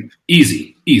tell me.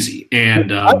 Easy.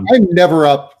 And I'm never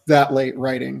up that late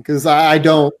writing, because I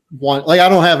don't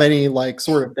have any like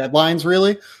sort of deadlines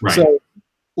really. Right. So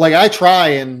like I try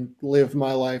and live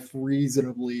my life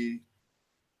reasonable.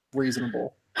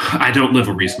 I don't live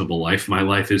a reasonable life. My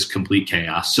life is complete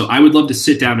chaos. So I would love to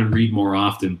sit down and read more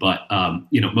often, but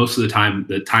most of the time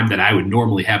that I would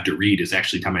normally have to read is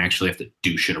actually time I actually have to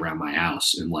do shit around my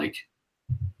house, and like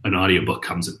an audiobook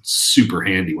comes in super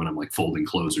handy when I'm like folding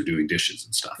clothes or doing dishes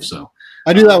and stuff. So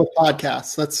I do that with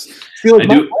podcasts.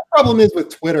 My problem is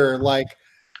with Twitter. Like,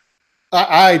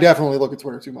 I definitely look at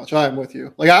Twitter too much. I am with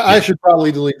you. Like, I should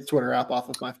probably delete the Twitter app off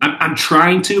of my phone. I'm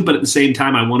trying to, but at the same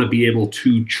time, I want to be able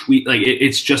to tweet. Like,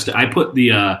 it's just, I put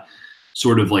the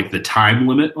sort of like the time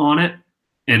limit on it,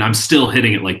 and I'm still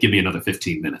hitting it like, give me another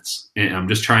 15 minutes. And I'm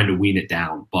just trying to wean it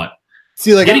down. But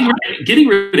see, like getting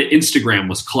rid of Instagram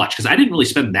was clutch, because I didn't really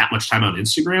spend that much time on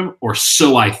Instagram, or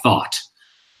so I thought.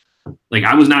 Like,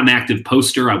 I was not an active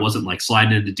poster. I wasn't like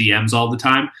sliding into DMs all the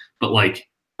time, but like,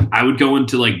 I would go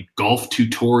into like golf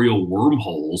tutorial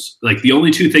wormholes. Like, the only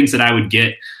two things that I would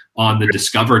get on the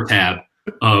Discover tab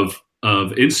of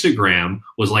Instagram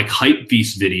was like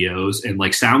Hypebeast videos and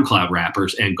like SoundCloud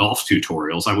rappers and golf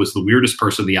tutorials. I was the weirdest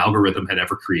person the algorithm had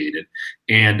ever created.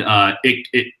 And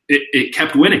it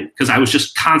kept winning because I was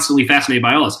just constantly fascinated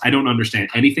by all this. I don't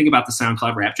understand anything about the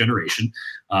SoundCloud rap generation.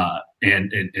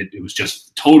 And it was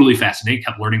just totally fascinating.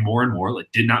 Kept learning more and more.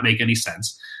 It did not make any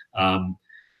sense.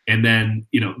 And then,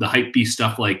 the Hypebeast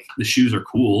stuff, like the shoes are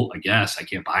cool, I guess. I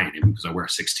can't buy any because I wear a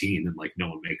 16, and like no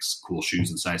one makes cool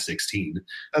shoes in size 16.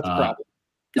 That's a problem.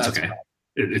 It's okay.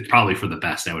 It's probably for the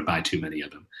best. I would buy too many of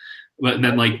them. But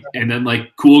and then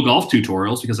cool golf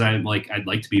tutorials, because I'd like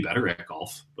to be better at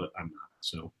golf, but I'm not.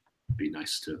 So it'd be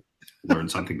nice to learn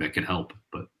something that can help,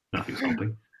 but nothing's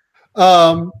helping.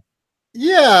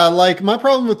 Yeah, like my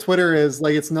problem with Twitter is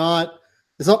like it's not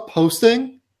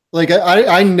posting. Like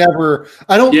I never,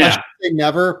 I don't I should say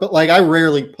never, but like I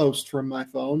rarely post from my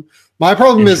phone. My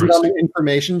problem is that I'm an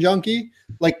information junkie.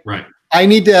 Like, right. I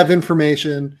need to have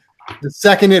information the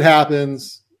second it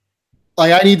happens.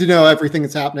 Like, I need to know everything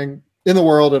that's happening in the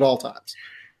world at all times.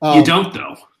 You don't,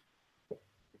 though.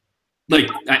 Like,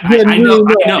 I know.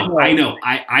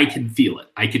 I can feel it.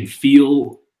 I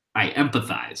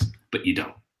empathize, but you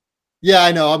don't. Yeah,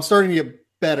 I know. I'm starting to get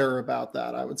better about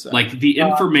that, I would say. Like, the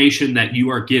information that you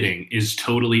are getting is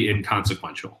totally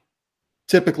inconsequential.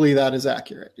 Typically, that is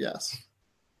accurate, yes.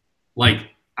 Like,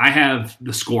 I have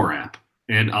the Score app,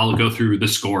 and I'll go through the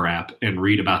Score app and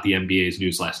read about the NBA's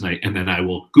news last night, and then I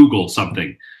will Google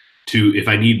something if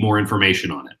I need more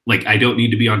information on it. Like, I don't need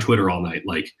to be on Twitter all night.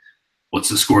 Like, what's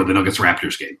the score of the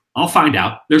Nuggets-Raptors game? I'll find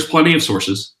out. There's plenty of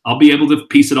sources. I'll be able to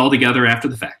piece it all together after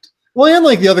the fact. Well, and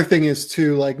like the other thing is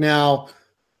too, like now,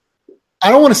 I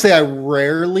don't want to say I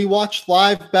rarely watch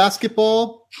live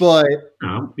basketball, but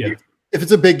if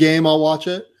it's a big game, I'll watch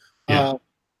it. Yeah.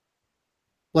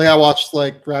 Like I watched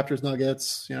like Raptors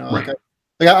Nuggets, right.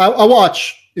 I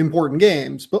watch important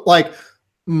games, but like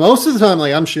most of the time,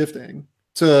 like I'm shifting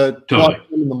to watch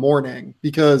them in the morning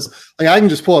because like I can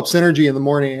just pull up Synergy in the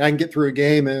morning. I can get through a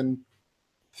game in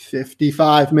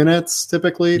 55 minutes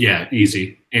typically. Yeah,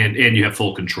 easy. And you have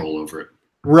full control over it.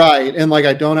 Right. And like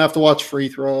I don't have to watch free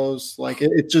throws. Like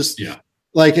it just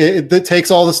like it takes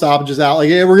all the stoppages out. Like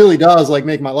it really does like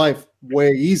make my life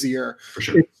way easier. For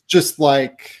sure. It's just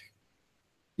like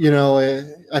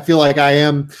I feel like I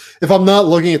am, if I'm not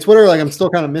looking at Twitter, like I'm still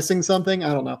kind of missing something.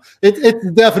 I don't know.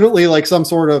 It's definitely like some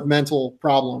sort of mental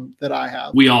problem that I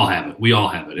have. We all have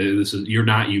it. You're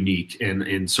not unique.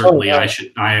 And certainly I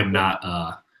am not,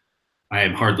 I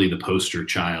am hardly the poster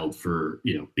child for,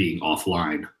 being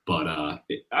offline, but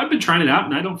I've been trying it out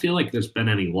and I don't feel like there's been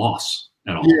any loss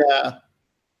at all. Yeah.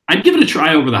 I'd give it a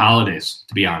try over the holidays,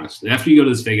 to be honest. After you go to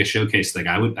this Vegas showcase thing,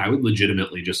 I would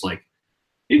legitimately just like,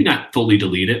 maybe not fully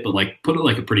delete it, but like put it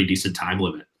like a pretty decent time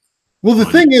limit. Well, the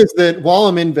thing is that while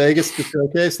I'm in Vegas to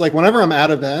showcase, like whenever I'm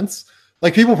at events,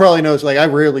 like people probably know, like I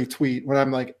rarely tweet when I'm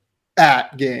like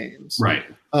at games, right?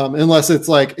 Unless it's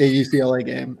like a UCLA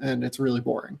game and it's really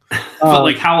boring. But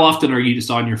like, how often are you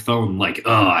just on your phone? Like,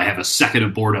 oh, I have a second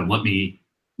of boredom. Let me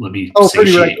pretty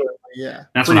satiate. regularly, yeah.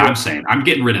 That's what I'm saying. I'm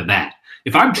getting rid of that.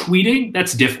 If I'm tweeting,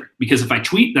 that's different because if I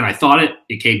tweet, then I thought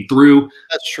it came through.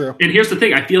 That's true. And here's the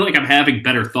thing. I feel like I'm having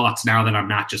better thoughts now that I'm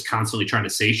not just constantly trying to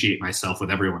satiate myself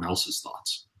with everyone else's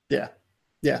thoughts. Yeah.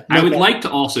 Yeah. I would like to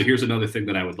also, here's another thing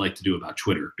that I would like to do about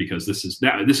Twitter, because this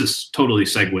is totally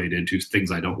segued into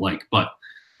things I don't like, but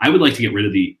I would like to get rid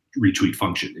of the retweet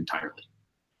function entirely.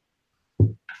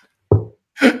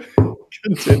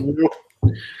 Continue.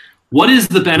 What is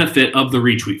the benefit of the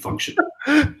retweet function?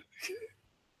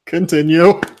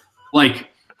 Continue. Like,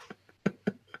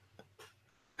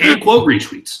 and quote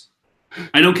retweets.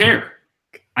 I don't care.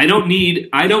 I don't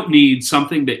need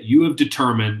something that you have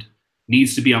determined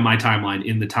needs to be on my timeline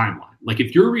in the timeline. Like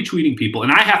if you're retweeting people,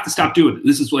 and I have to stop doing it.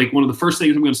 This is like one of the first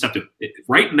things I'm going to stop doing.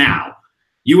 Right now,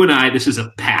 you and I, this is a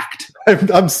pact.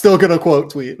 I'm still going to quote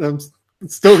tweet. I'm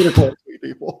still going to quote tweet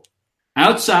people.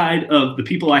 Outside of the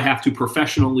people I have to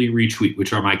professionally retweet,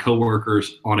 which are my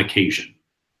coworkers on occasion,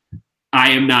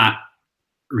 I am not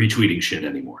retweeting shit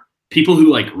anymore. People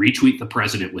who like retweet the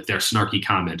president with their snarky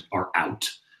comment are out.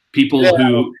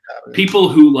 People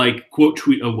who like quote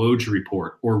tweet a Woj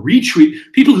report or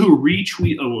people who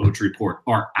retweet a Woj report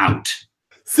are out.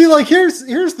 See, like here's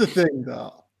the thing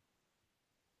though.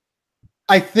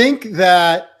 I think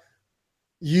that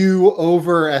you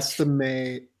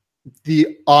overestimate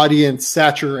the audience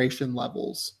saturation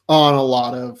levels on a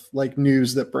lot of like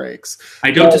news that breaks.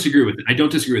 I don't disagree with it. I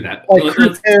don't disagree with that. Like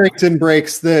Chris Harrington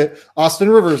breaks that Austin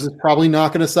Rivers is probably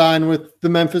not going to sign with the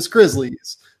Memphis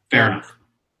Grizzlies. Fair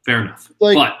enough.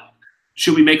 Like, but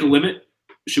should we make a limit?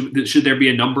 Should there be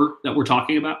a number that we're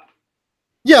talking about?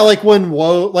 Yeah, like when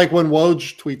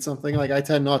Woj tweets something, like I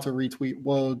tend not to retweet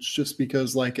Woj just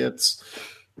because like it's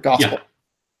gospel. Yeah.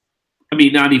 I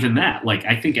mean, not even that. Like,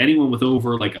 I think anyone with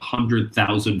over like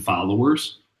 100,000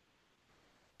 followers,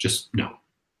 just don't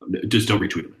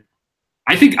retweet them.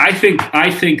 I think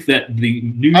that the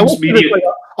news media, like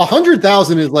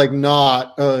 100,000 is like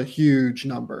not a huge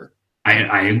number.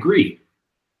 I agree,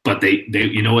 but they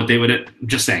you know what they would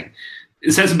just saying.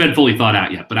 This hasn't been fully thought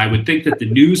out yet, but I would think that the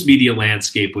news media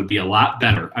landscape would be a lot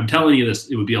better. I'm telling you this,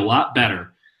 it would be a lot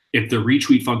better if the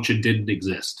retweet function didn't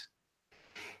exist.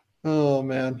 Oh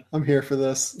man, I'm here for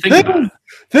this.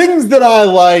 Things that I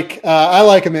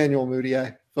like Emmanuel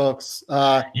Mudiay, folks.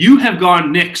 You have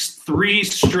gone Knicks 3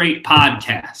 straight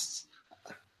podcasts.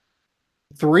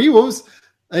 3? What was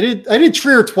I did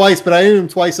Trier twice, but I did him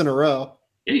twice in a row.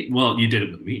 Well, you did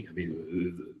it with me. I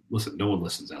mean, listen, no one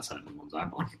listens outside of the ones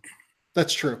I'm on.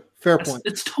 That's true. Fair point.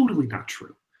 It's totally not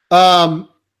true. So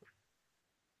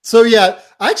yeah,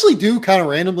 I actually do kind of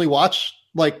randomly watch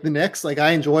like the Knicks. Like I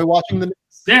enjoy watching the Knicks.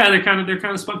 Yeah, they're kind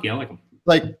of spunky. I like them.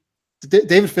 Like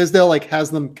David Fizdale like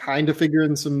has them kind of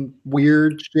figuring some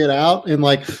weird shit out, and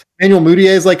like Emmanuel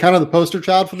Mudiay is like kind of the poster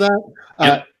child for that.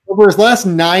 Yep. Over his last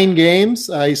 9 games,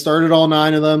 he started all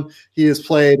 9 of them. He has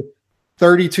played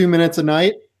 32 minutes a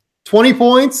night, 20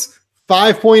 points,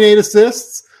 5.8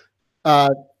 assists,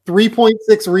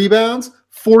 3.6 rebounds,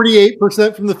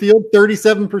 48% from the field,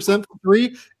 37% from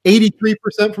 3,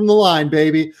 83% from the line,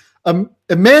 baby.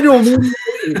 Emmanuel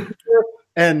Mudiay,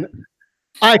 and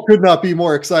I could not be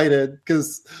more excited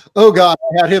because, oh God,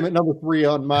 I had him at number 3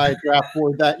 on my draft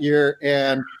board that year,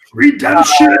 and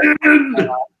redemption.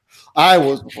 I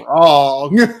was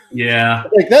wrong. Yeah,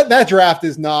 like that draft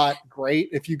is not great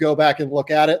if you go back and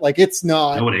look at it. Like it's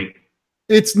not. No, it ain't.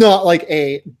 It's not like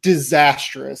a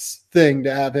disastrous thing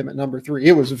to have him at number 3.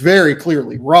 It was very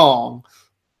clearly wrong,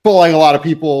 but like a lot of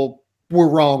people were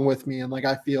wrong with me, and like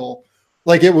I feel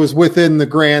like it was within the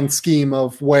grand scheme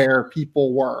of where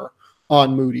people were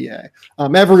on Mudiay.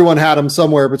 Everyone had him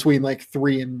somewhere between like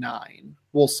 3 and 9,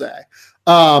 we'll say.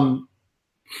 Well,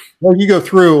 you go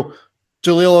through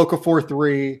Jahlil Okafor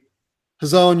 3,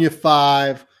 Hazonia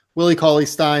 5, Willie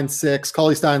Cauley-Stein 6.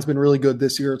 Cauley-Stein's been really good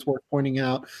this year. It's worth pointing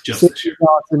out.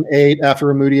 Johnson 8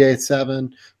 after a Mudiay at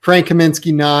 7. Frank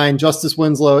Kaminsky 9. Justice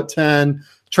Winslow at 10.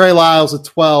 Trey Lyles at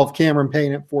 12. Cameron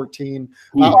Payne at 14.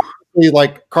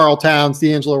 Like Karl Towns,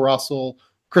 D'Angelo Russell,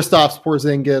 Kristaps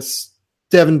Porzingis,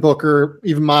 Devin Booker,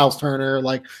 even Miles Turner.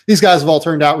 Like these guys have all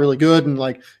turned out really good. And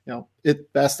like, you know,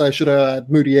 at best I should have had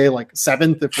Mudiay like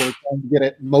 7th if we're trying to get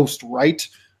it most right,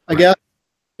 I guess.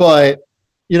 But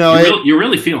you know, you're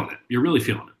really feeling it. You're really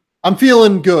feeling it. I'm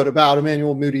feeling good about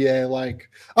Emmanuel Mudiay. Like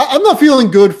I'm not feeling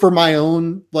good for my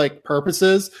own like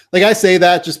purposes. Like I say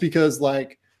that just because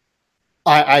like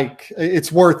I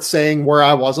it's worth saying where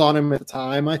I was on him at the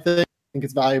time. I think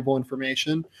it's valuable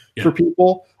information for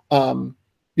people.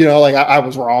 You know, like I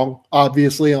was wrong,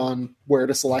 obviously, on where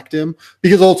to select him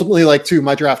because ultimately, like, too,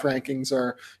 my draft rankings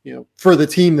are, you know, for the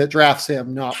team that drafts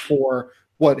him, not for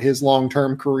what his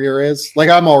long-term career is. Like,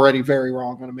 I'm already very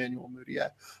wrong on Emmanuel Mudiay.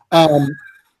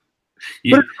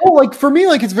 But like for me,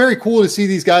 like it's very cool to see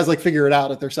these guys like figure it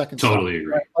out at their second. Totally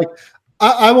agree. Right? Like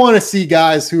I want to see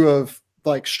guys who have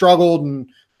like struggled and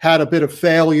had a bit of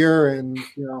failure, and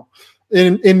you know.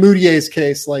 In Mudiay's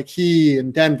case, like he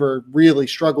and Denver really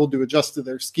struggled to adjust to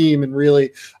their scheme and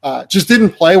really just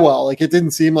didn't play well. Like it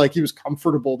didn't seem like he was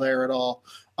comfortable there at all.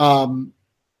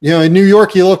 You know, in New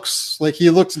York, he looks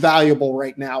valuable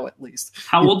right now, at least.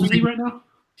 How old is he right now?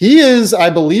 He is, I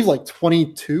believe, like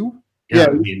 22. Yeah,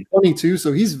 I mean, 22.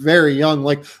 So he's very young.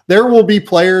 Like there will be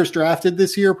players drafted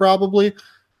this year, probably.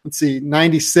 Let's see,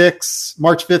 96,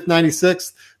 March 5th,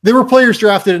 96. There were players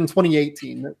drafted in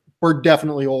 2018 that were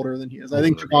definitely older than he is. I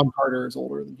think Javon Carter is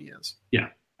older than he is. Yeah.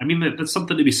 I mean, that's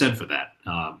something to be said for that.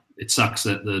 It sucks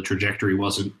that the trajectory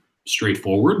wasn't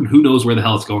straightforward, and who knows where the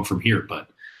hell it's going from here. But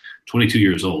 22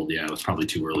 years old, yeah, it was probably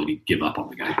too early to give up on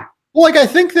the guy. Well, like, I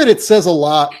think that it says a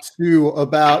lot, too,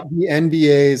 about the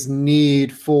NBA's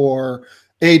need for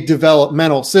a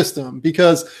developmental system,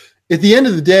 because at the end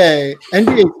of the day,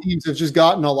 NBA teams have just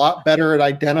gotten a lot better at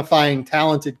identifying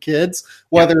talented kids,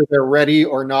 whether they're ready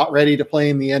or not ready to play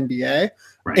in the NBA.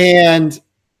 Right. And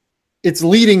it's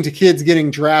leading to kids getting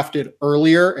drafted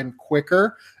earlier and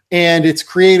quicker. And it's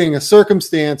creating a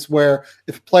circumstance where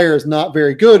if a player is not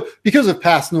very good because of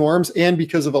past norms and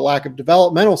because of a lack of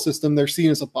developmental system, they're seen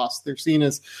as a bust. They're seen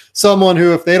as someone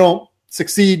who, if they don't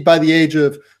succeed by the age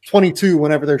of 22,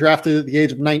 whenever they're drafted at the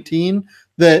age of 19,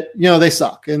 that, you know, they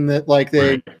suck, and that, like,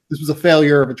 this was a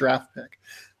failure of a draft pick.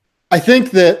 I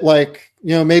think that, like,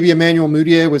 you know, maybe Emmanuel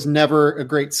Mudiay was never a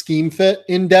great scheme fit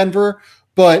in Denver,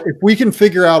 but if we can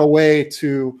figure out a way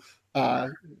to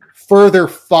further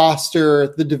foster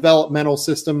the developmental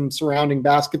system surrounding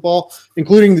basketball,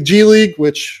 including the G League,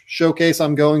 which showcase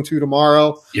I'm going to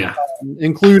tomorrow,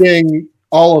 including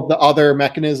all of the other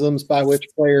mechanisms by which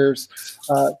players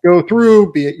go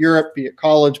through, be it Europe, be it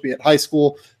college, be it high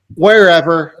school,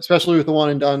 wherever, especially with the one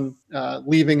and done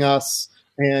leaving us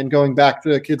and going back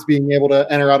to kids being able to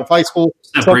enter out of high school.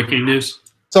 Is that breaking news?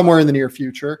 Somewhere in the near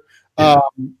future. Yeah.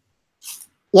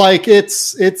 Like, it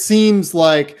seems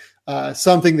like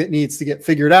something that needs to get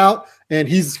figured out, and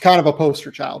he's kind of a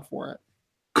poster child for it.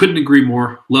 Couldn't agree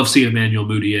more. Love seeing Emmanuel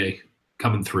Mudiay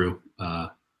coming through.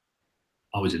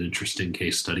 Always an interesting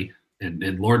case study.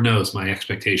 And Lord knows my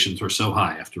expectations were so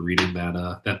high after reading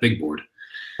that big board.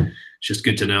 It's just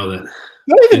good to know that.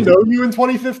 Did I even know you in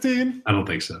 2015? I don't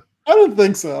think so. I don't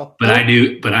think so. But I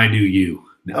knew you.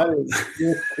 No.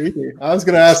 You're crazy. I was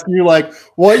going to ask you, like,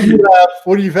 what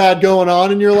you've had going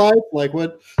on in your life. Like,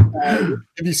 what have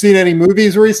you seen any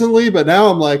movies recently? But now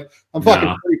I'm like, I'm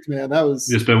fucking freaked, man. That was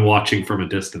just been watching from a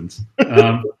distance.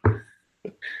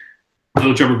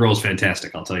 Little Drummer Girl is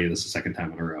fantastic. I'll tell you this the second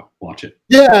time in a row. Watch it.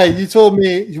 Yeah, you told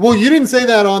me. Well, you didn't say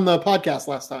that on the podcast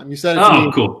last time. You said it to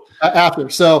me cool. After.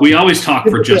 So we always talk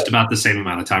for just about the same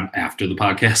amount of time after the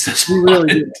podcast. We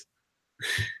really do.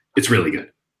 It's really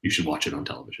good. You should watch it on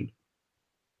television.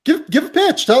 Give a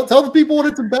pitch. Tell the people what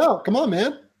it's about. Come on,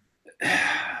 man.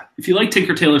 If you like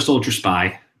Tinker Tailor Soldier Spy,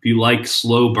 if you like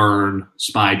slow burn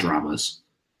spy dramas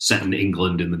set in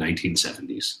England in the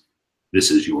 1970s, this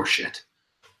is your shit.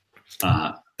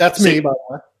 That's me, by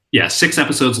the way. Yeah, 6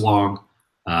 episodes long,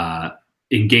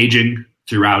 engaging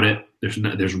throughout it.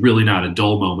 There's really not a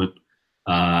dull moment.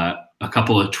 A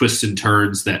couple of twists and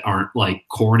turns that aren't, like,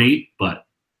 corny, but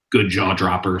good jaw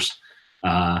droppers.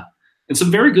 And some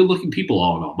very good looking people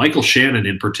all in all. Michael Shannon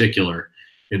in particular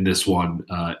in this one,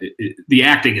 the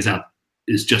acting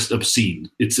is just obscene.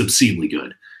 It's obscenely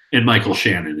good. And Michael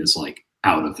Shannon is, like,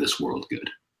 out of this world good.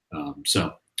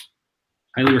 So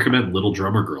highly recommend Little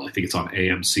Drummer Girl. I think it's on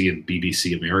AMC and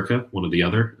BBC America, one or the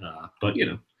other. But, you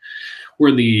know, we're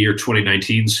in the year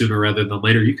 2019. Sooner rather than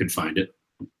later, you can find it.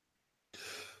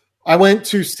 I went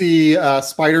to see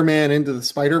Spider-Man Into the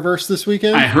Spider-Verse this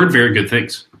weekend. I heard very good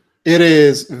things. It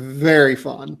is very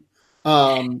fun.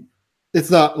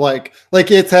 It's not like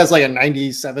it has like a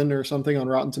 97 or something on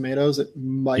Rotten Tomatoes. It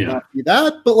might not be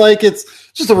that, but, like,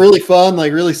 it's just a really fun,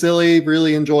 like, really silly,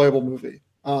 really enjoyable movie.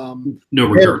 No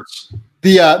regrets.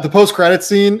 The post-credit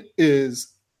scene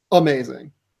is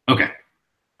amazing. Okay.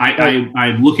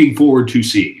 I'm looking forward to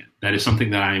seeing it. That is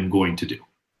something that I am going to do.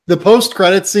 The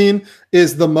post-credit scene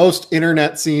is the most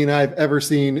internet scene I've ever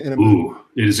seen in a movie. Ooh,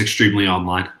 it is extremely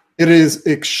online. It is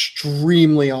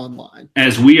extremely online.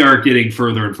 As we are getting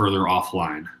further and further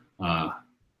offline,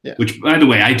 which, by the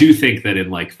way, I do think that in,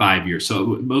 like, 5 years,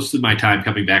 so most of my time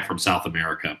coming back from South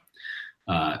America,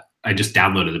 I just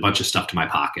downloaded a bunch of stuff to my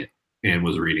Pocket and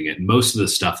was reading it. And most of the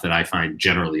stuff that I find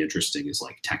generally interesting is,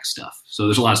 like, tech stuff. So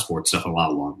there's a lot of sports stuff, a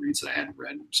lot of long reads that I hadn't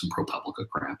read, some ProPublica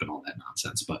crap and all that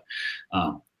nonsense. But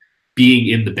being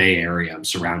in the Bay Area, I'm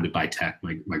surrounded by tech.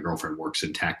 My girlfriend works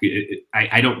in tech.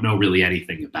 I don't know really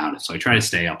anything about it. So I try to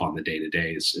stay up on the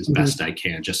day-to-day as best I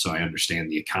can, just so I understand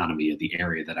the economy of the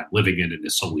area that I'm living in and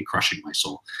is slowly crushing my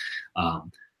soul.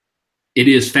 It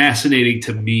is fascinating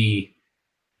to me.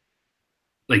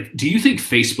 Like, do you think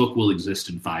Facebook will exist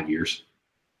in 5 years?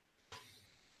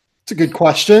 It's a good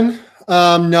question.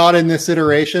 Not in this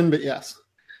iteration, but yes.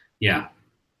 Yeah. I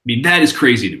mean, that is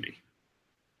crazy to me.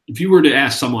 If you were to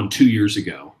ask someone 2 years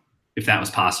ago if that was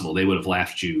possible, they would have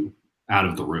laughed you out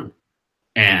of the room.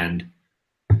 And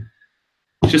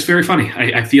It's just very funny.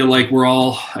 I feel like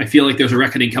there's a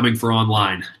reckoning coming for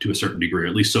online to a certain degree, or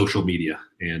at least social media.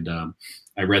 And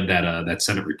I read that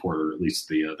Senate report, or at least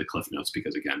the Cliff Notes,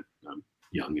 because again, I'm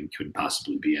young and couldn't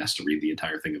possibly be asked to read the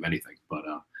entire thing of anything. But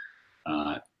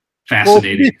fascinating. Well,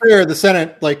 to be fair, the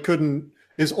Senate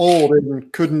is old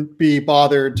and couldn't be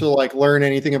bothered to learn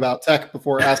anything about tech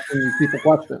before asking people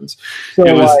questions. So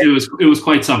it was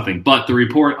quite something. But the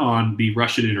report on the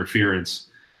Russian interference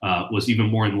was even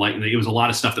more enlightening. It was a lot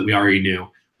of stuff that we already knew,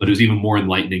 but it was even more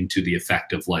enlightening to the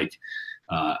effect of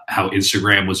how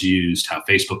Instagram was used, how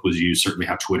Facebook was used, certainly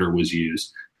how Twitter was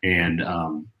used. And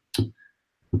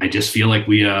I just feel like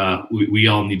we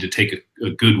all need to take a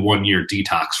good 1 year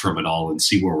detox from it all and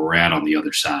see where we're at on the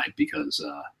other side, because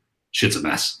shit's a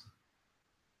mess.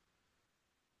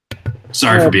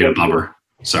 Sorry for being a bummer.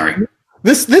 Sorry.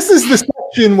 This is the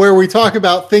section where we talk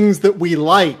about things that we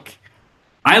like.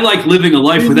 I like living a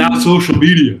life without social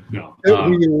media. No,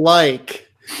 we like.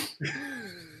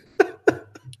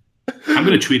 I'm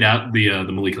going to tweet out the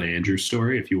Malika Andrews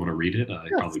story if you want to read it. I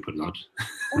probably put it on.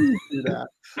 Do that.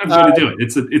 I'm going to do it.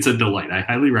 It's a delight. I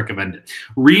highly recommend it.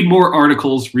 Read more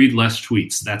articles. Read less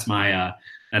tweets. That's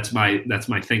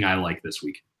my thing I like this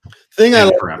week. Thing I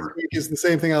like this week is the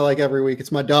same thing I like every week.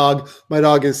 It's my dog. My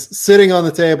dog is sitting on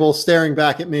the table, staring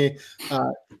back at me.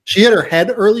 She hit her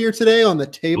head earlier today on the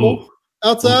table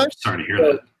outside. Sorry to hear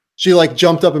that. She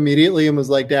jumped up immediately and was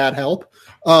like, "Dad, help!"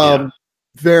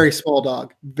 Very small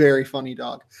dog, very funny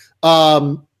dog.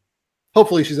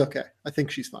 Hopefully she's okay. I think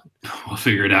she's fine. We'll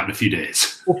figure it out in a few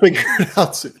days. We'll figure it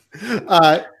out soon.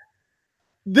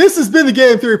 This has been the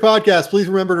Game Theory Podcast. Please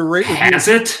remember to rate on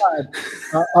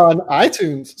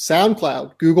iTunes,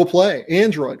 SoundCloud, Google Play,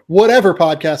 Android, whatever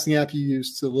podcasting app you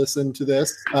use to listen to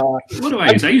this. What do I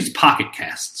use? I use Pocket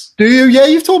Casts. Do you? Yeah,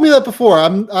 you've told me that before.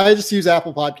 I just use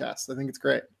Apple Podcasts. I think it's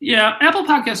great. Yeah, Apple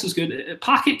Podcasts is good.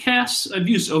 Pocket Casts, I've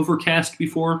used Overcast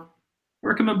before. I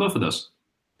recommend both of those.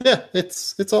 Yeah,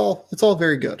 it's all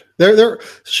very good. They're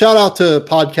shout out to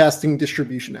podcasting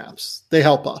distribution apps. They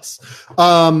help us.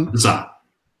 Huzzah.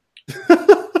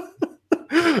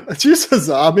 Did you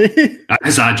huzzah me? I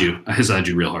huzzah'd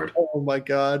you real hard. Oh my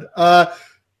god.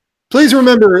 Please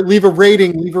remember, leave a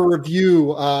rating, leave a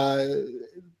review.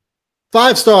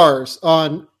 5 stars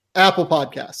on Apple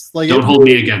Podcasts. Don't hold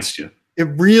me against you. It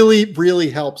really, really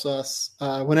helps us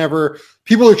whenever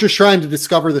people are just trying to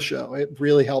discover the show. It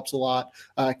really helps a lot.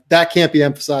 That can't be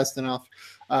emphasized enough.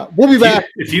 We'll be back.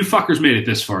 If you fuckers made it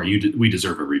this far, we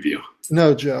deserve a review.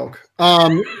 No joke.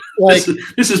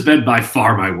 This has been by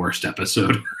far my worst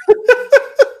episode.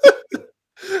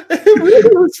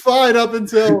 It was fine up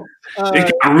until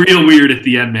it got real weird at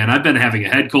the end, man. I've been having a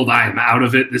head cold. I am out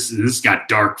of it. This got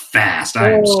dark fast.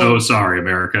 I am so sorry,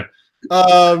 America.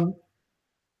 We'll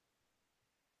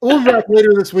be back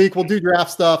later this week. We'll do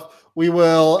draft stuff. We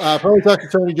will probably talk to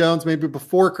Tony Jones maybe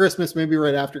before Christmas, maybe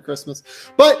right after Christmas.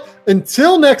 But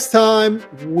until next time,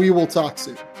 we will talk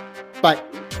soon. Bye.